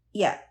asleep.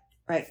 Yeah,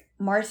 right.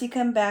 Marcy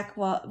comes back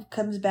while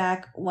Kiki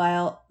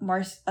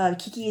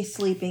is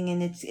sleeping,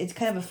 and it's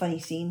kind of a funny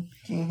scene.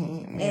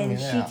 And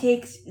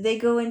they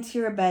go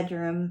into her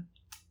bedroom,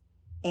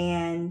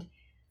 and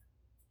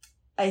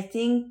I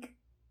think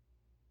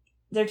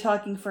they're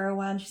talking for a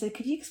while, and she's like,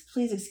 could you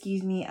please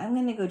excuse me? I'm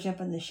going to go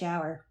jump in the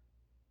shower.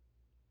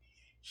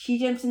 She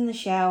jumps in the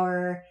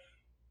shower,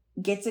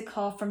 gets a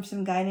call from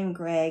some guy named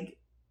Greg,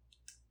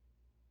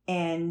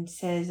 and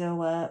says,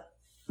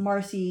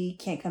 Marcy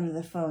can't come to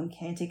the phone.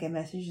 Can I take a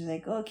message? She's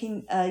like, oh,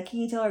 can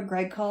you tell her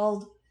Greg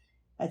called?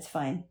 That's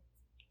fine.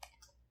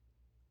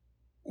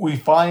 We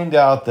find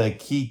out that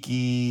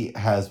Kiki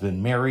has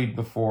been married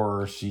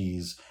before.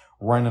 She's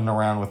running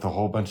around with a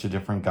whole bunch of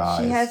different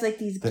guys. She has like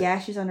these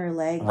gashes on her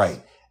legs.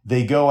 Right.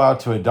 They go out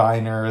to a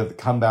diner,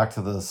 come back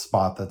to the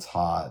spot that's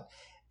hot,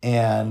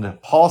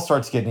 and Paul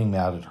starts getting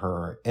mad at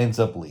her, ends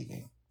up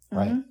leaving.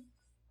 Right. Mm-hmm.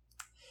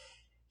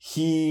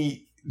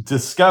 He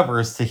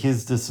discovers, to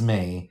his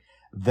dismay,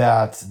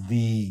 that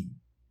the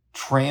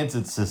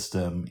transit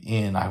system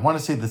in, I want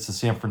to say this is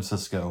San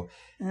Francisco,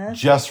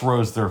 just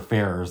rose their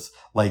fares,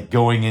 like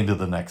going into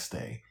the next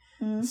day.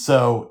 Mm-hmm.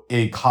 So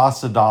it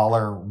costs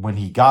 $1 when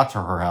he got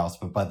to her house,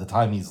 but by the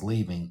time he's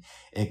leaving,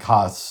 it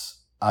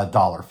costs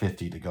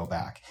 $1.50 to go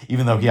back,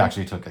 even though he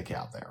actually took a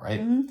cab there, right?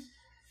 Mm-hmm.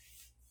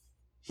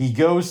 He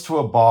goes to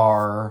a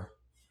bar,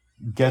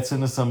 gets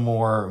into some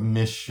more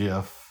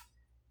mischief.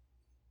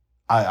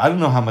 I don't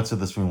know how much of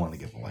this we want to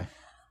give away.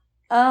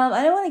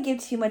 I don't want to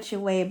give too much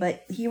away,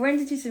 but he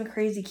runs into some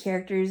crazy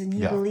characters, and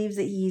he believes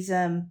that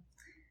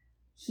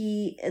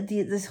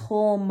this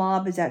whole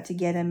mob is out to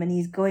get him, and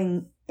he's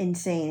going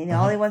insane, and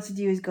all he wants to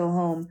do is go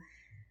home.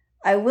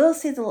 I will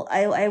say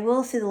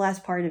the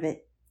last part of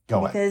it,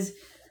 because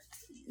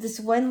this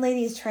one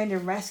lady is trying to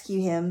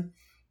rescue him,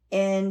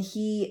 and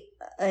she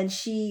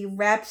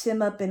wraps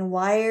him up in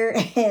wire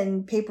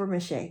and paper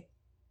mache.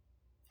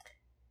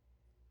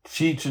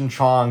 Cheech and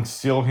Chong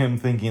steal him,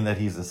 thinking that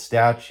he's a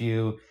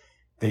statue.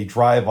 They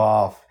drive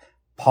off.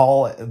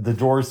 The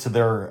doors to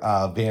their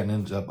van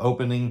end up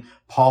opening.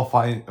 Paul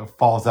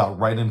falls out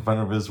right in front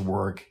of his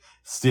work,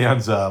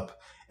 stands up,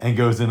 and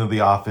goes into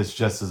the office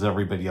just as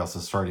everybody else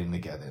is starting to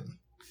get in.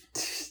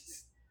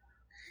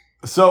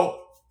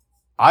 So,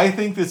 I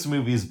think this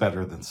movie is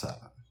better than 7.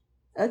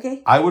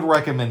 Okay. I would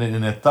recommend it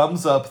in a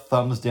thumbs up,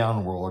 thumbs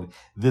down world.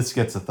 This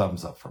gets a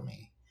thumbs up from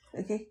me.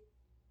 Okay.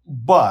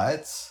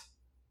 But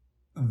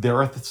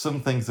there are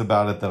some things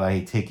about it that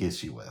I take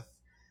issue with.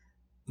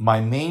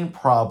 My main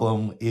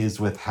problem is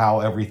with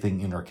how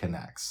everything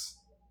interconnects.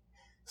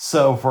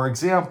 So, for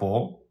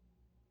example,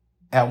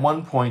 at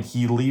one point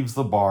he leaves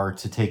the bar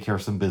to take care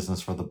of some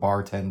business for the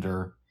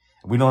bartender.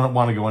 We don't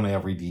want to go into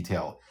every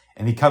detail.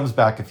 And he comes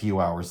back a few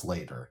hours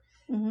later.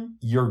 Mm-hmm.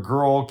 Your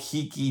girl,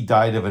 Kiki,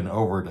 died of an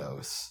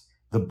overdose.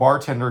 The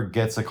bartender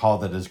gets a call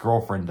that his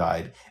girlfriend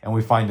died, and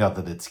we find out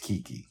that it's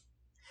Kiki.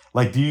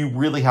 Like, do you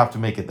really have to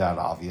make it that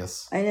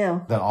obvious? I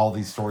know. That all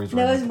these stories are...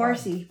 No, it was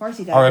Marcy.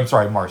 Marcy died. Or, I'm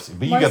sorry, Marcy.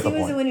 But you get the point. Marcy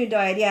was the one who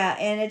died, yeah.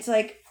 And it's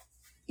like,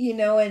 you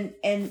know, and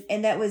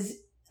that was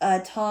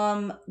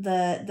Tom,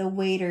 the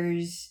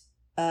waiter's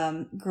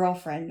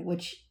girlfriend,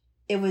 which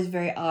it was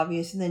very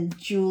obvious. And then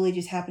Julie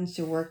just happens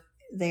to work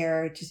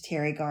there, just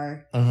Terry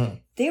Garr. Mm-hmm.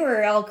 They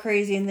were all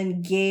crazy. And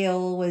then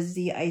Gail was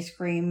the ice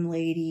cream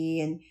lady,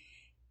 and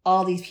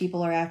all these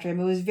people are after him.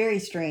 It was very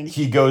strange.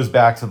 He goes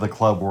back to the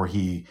club where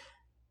he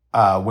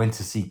went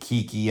to see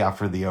Kiki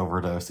after the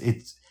overdose.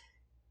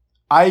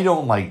 I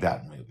don't like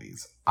that in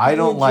movies. I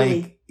don't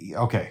like...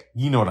 Okay,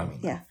 you know what I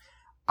mean. Yeah.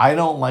 I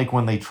don't like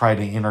when they try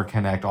to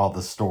interconnect all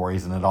the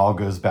stories and it all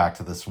goes back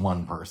to this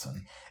one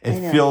person.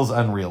 It feels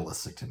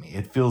unrealistic to me.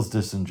 It feels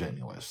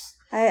disingenuous.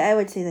 I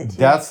would say that too.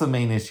 That's the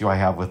main issue I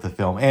have with the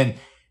film. And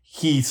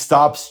he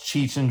stops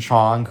Cheech and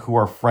Chong, who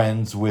are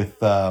friends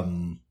with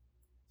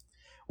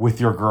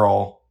your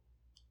girl,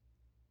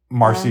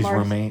 Marcy's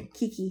roommate.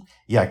 Kiki.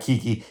 Yeah,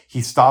 Kiki.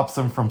 He stops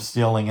them from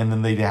stealing, and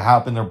then they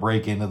happen to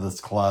break into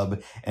this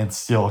club and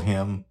steal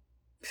him.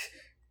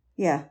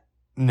 Yeah.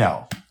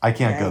 No, I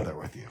can't go there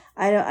with you.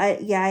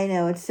 I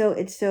know.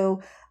 It's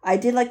so I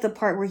did like the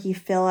part where he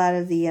fell out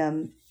of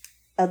the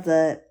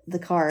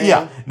car.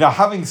 Yeah. Now,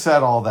 having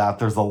said all that,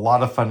 there's a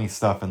lot of funny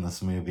stuff in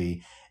this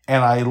movie.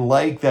 And I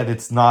like that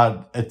it's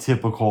not a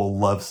typical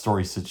love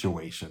story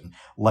situation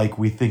like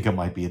we think it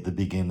might be at the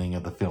beginning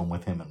of the film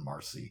with him and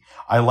Marcy.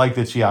 I like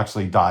that she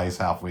actually dies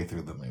halfway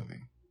through the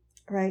movie.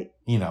 Right.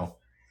 You know,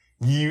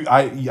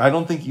 I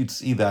don't think you'd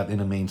see that in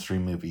a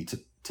mainstream movie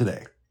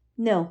today.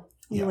 No,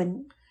 you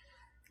wouldn't.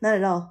 Not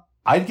at all.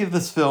 I'd give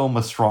this film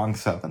a strong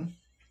 7.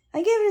 I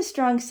give it a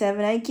strong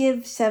 7. I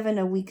give 7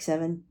 a weak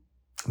 7.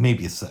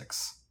 Maybe a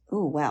 6.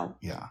 Oh, wow.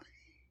 Yeah.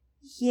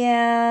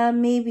 Yeah,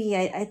 maybe.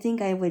 I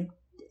think I would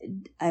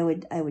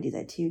do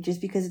that too, just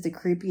because of the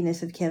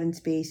creepiness of Kevin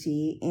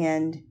Spacey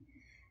and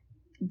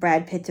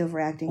Brad Pitt's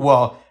overacting.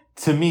 Well,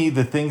 to me,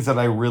 the things that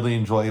I really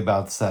enjoy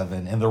about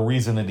 7, and the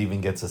reason it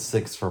even gets a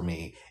 6 for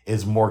me,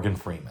 is Morgan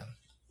Freeman.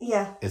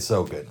 Yeah. It's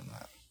so good in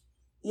that.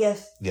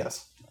 Yes.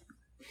 Yes.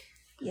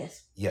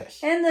 Yes. Yes.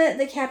 And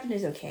the captain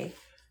is okay.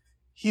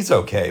 He's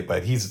okay,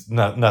 but he's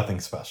nothing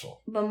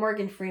special. But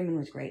Morgan Freeman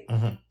was great.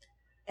 Mm-hmm.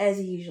 As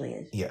he usually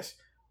is. Yes.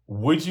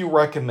 Would you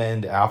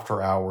recommend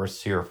After Hours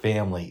to your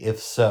family? If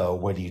so,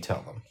 what do you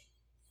tell them?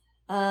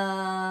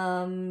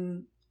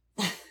 An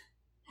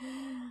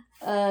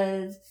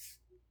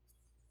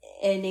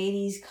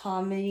 80s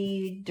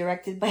comedy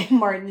directed by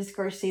Martin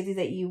Scorsese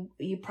that you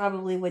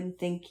probably wouldn't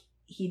think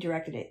he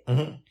directed it.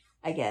 Mm-hmm.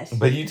 I guess.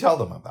 But you tell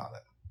them about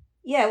it.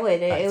 Yeah, it would.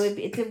 Nice. It would.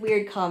 It's a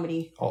weird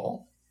comedy.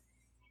 Oh.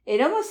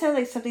 It almost sounds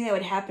like something that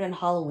would happen on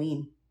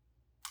Halloween.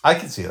 I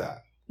can see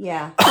that.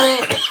 Yeah.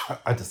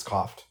 I just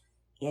coughed.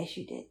 Yes,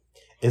 you did.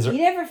 You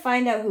never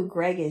find out who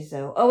Greg is,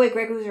 though. Oh, wait,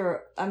 Greg was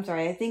her... I'm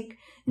sorry, I think...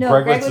 No,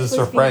 Greg was her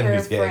supposed to be friend her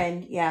who's gay.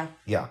 friend. Yeah.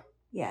 Yeah.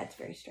 Yeah, it's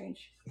very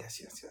strange.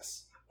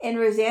 Yes. And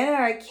Rosanna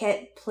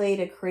Arquette played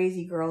a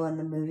crazy girl in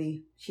the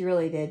movie. She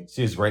really did.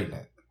 She was great in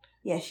it.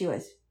 Yeah, she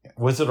was.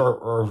 Was it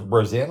or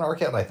Rosanna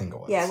Arquette? I think it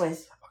was. Yeah, it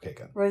was. Okay,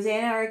 good.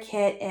 Rosanna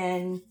Arquette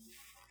and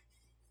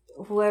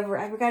whoever...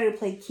 I forgot who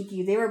played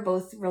Kiki. They were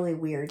both really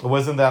weird.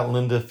 Wasn't that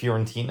Linda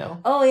Fiorentino?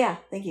 Oh, yeah.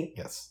 Thank you.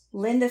 Yes.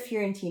 Linda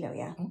Fiorentino,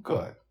 yeah. Oh,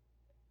 good.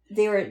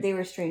 They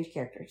were strange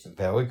characters.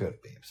 Very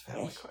good, babes.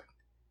 Very yes. good.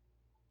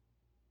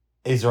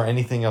 Is there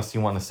anything else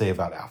you want to say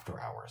about After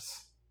Hours?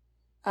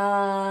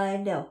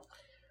 No.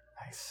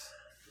 Nice.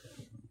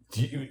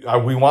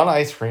 We want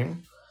ice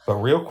cream, but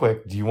real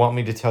quick, do you want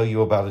me to tell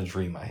you about a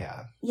dream I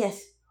had?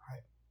 Yes. All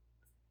right.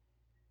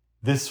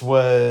 This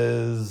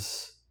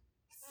was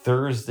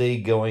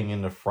Thursday going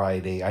into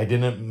Friday. I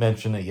didn't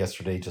mention it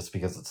yesterday just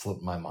because it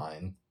slipped my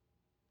mind.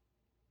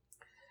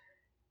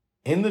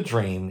 In the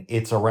dream,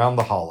 it's around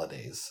the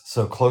holidays,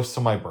 so close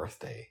to my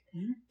birthday.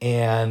 Mm-hmm.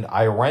 And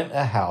I rent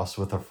a house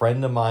with a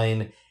friend of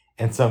mine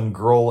and some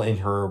girl in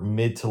her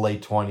mid to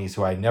late 20s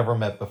who I'd never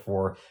met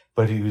before,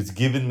 but who's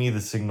given me the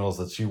signals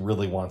that she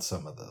really wants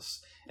some of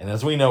this. And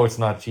as we know, it's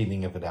not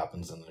cheating if it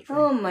happens in the dream.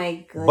 Oh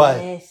my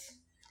goodness.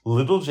 But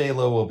little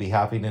J-Lo will be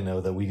happy to know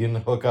that we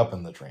didn't hook up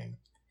in the dream.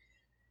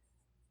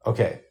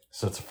 Okay,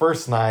 so it's the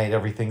first night,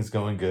 everything's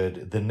going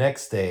good. The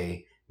next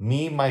day,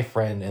 me, my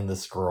friend, and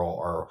this girl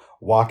are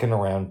walking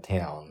around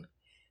town.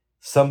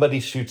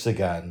 Somebody shoots a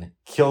gun,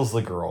 kills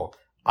the girl.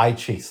 I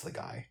chase the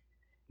guy.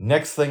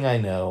 Next thing I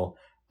know,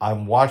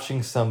 I'm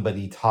watching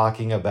somebody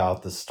talking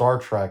about the Star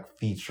Trek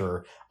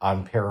feature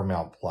on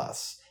Paramount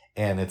Plus.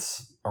 And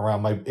it's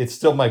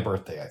still my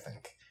birthday, I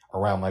think.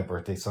 Around my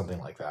birthday, something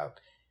like that.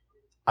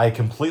 I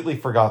completely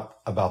forgot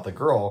about the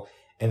girl.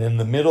 And in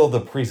the middle of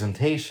the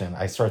presentation,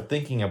 I start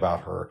thinking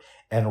about her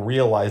and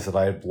realize that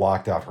I had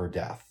blocked out her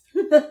death.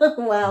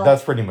 Wow.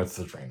 That's pretty much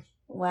the dream.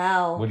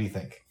 Wow. What do you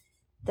think?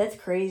 That's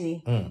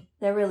crazy. Mm.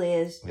 That really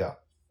is. Yeah.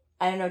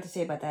 I don't know what to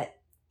say about that.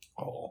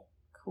 Oh.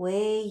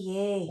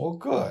 Yay. Well,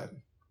 good.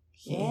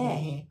 Yeah.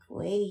 Yay.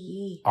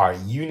 All right,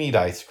 you need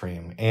ice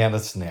cream and a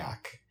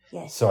snack.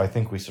 Yes. So I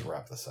think we should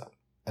wrap this up.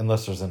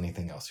 Unless there's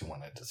anything else you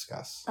want to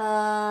discuss.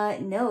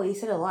 No, you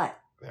said a lot,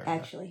 There,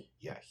 actually.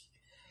 Yes.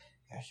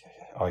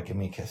 All right, give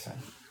me a kiss then.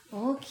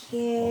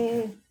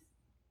 Okay.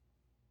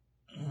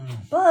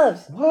 Mm.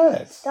 Bubs,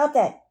 What? stop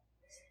that.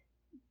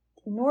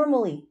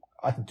 Normally.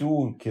 I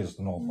do kiss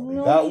normally.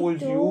 No, that you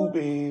was you, don't.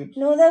 babe.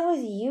 No, that was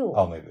you.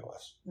 Oh, maybe it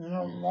was.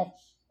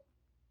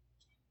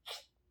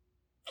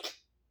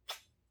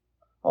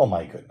 Oh,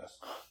 my goodness.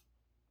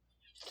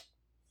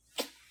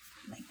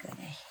 My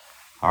goodness.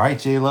 All right,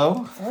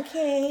 J-Lo.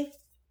 Okay.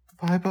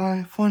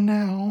 Bye-bye for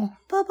now.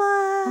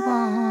 Bye-bye.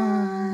 Bye-bye.